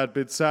bit, sad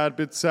bit, sad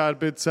bit, sad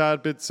bit,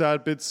 sad bit,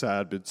 sad bit,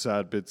 sad bit,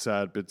 sad bit,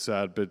 sad bit,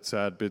 sad bit,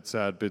 sad bit,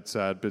 sad bit,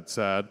 sad bit,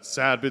 sad.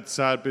 Sad bit,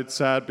 sad bit,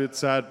 sad bit,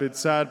 sad bit,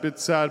 sad bit,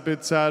 sad bit,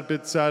 sad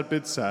bit, sad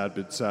bit, sad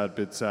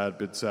bit, sad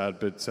bit, sad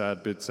bit,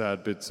 sad bit,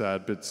 sad bit, sad bit,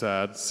 sad bit,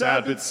 sad.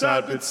 Sad bit,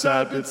 sad bit,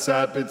 sad bit,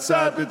 sad bit,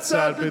 sad bit,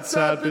 sad bit,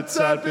 sad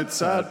bit,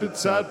 sad bit, sad bit,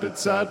 sad bit,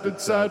 sad bit,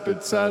 sad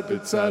bit, sad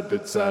bit, sad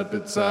bit, sad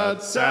bit,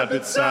 sad. Sad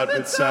bit, sad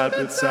bit, sad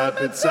bit, sad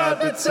bit, sad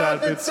bit,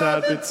 sad bit,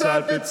 sad bit,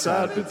 sad bit,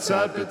 sad bit,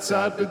 sad bit,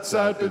 sad bit,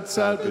 sad bit,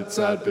 sad bit,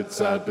 sad bit,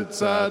 sad bit,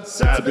 sad.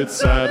 Sad bit,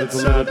 sad, it's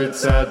a little bit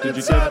sad. Did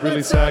you get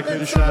really sad? 'Cause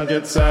you shouldn't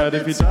get sad.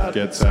 If you did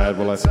get sad,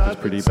 well, I think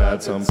it's pretty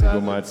bad. Some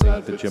people might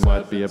think that you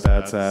might be a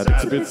bad sad.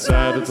 It's a bit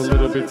sad, it's a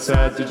little bit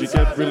sad. Did you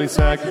get really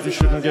sad? 'Cause you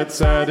shouldn't get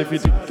sad. If you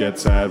did get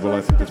sad, well,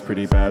 I think it's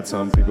pretty bad.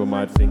 Some people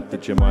might think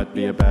that you might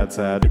be a bad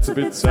sad. It's a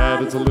bit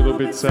sad, it's a little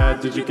bit sad.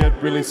 Did you get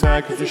really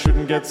sad? 'Cause you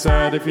shouldn't get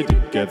sad. If you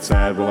did get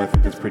sad, well, I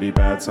think it's pretty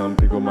bad. Some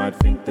people might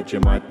think that you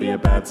might be a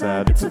bad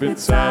sad. It's a bit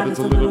sad, it's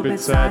a little bit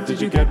sad.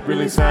 Did you get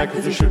really sad?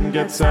 'Cause you shouldn't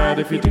get sad.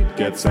 If you did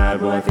get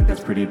sad, well, I think that's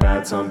pretty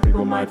bad. Some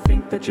people might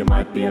think that you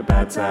might be a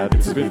bad sad.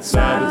 It's a bit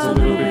sad, it's a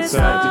little bit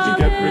sad. Did you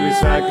get really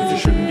sad? 'Cause you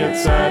shouldn't get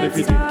sad. If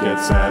you did get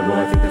sad, well,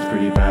 I think that's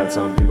pretty bad.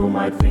 Some people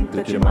might think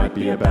that you might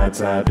be a bad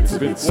sad. It's a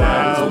bit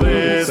sad, it's a little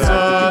bit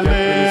sad. Did you get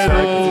really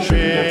sad? 'Cause you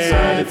shouldn't get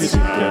sad. If you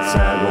did get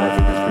sad, well, I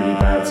think that's pretty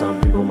bad. Some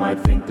people might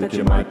think that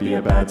you might be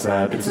a bad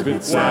sad. It's a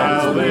bit sad,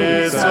 it's a little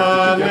bit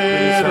sad. Did you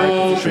get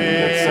really sad? 'Cause you shouldn't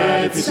get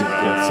sad. If you did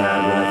get sad,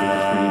 well, I think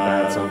that's pretty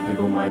bad. Some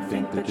people might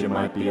think that you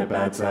might be a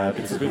bad sad.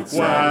 It's a bit sad.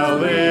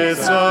 Well,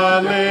 it's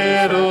a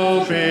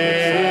little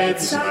bit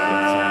sad.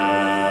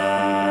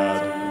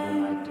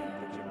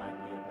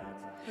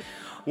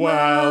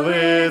 Well,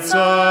 it's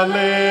a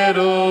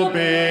little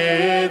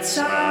bit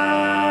sad.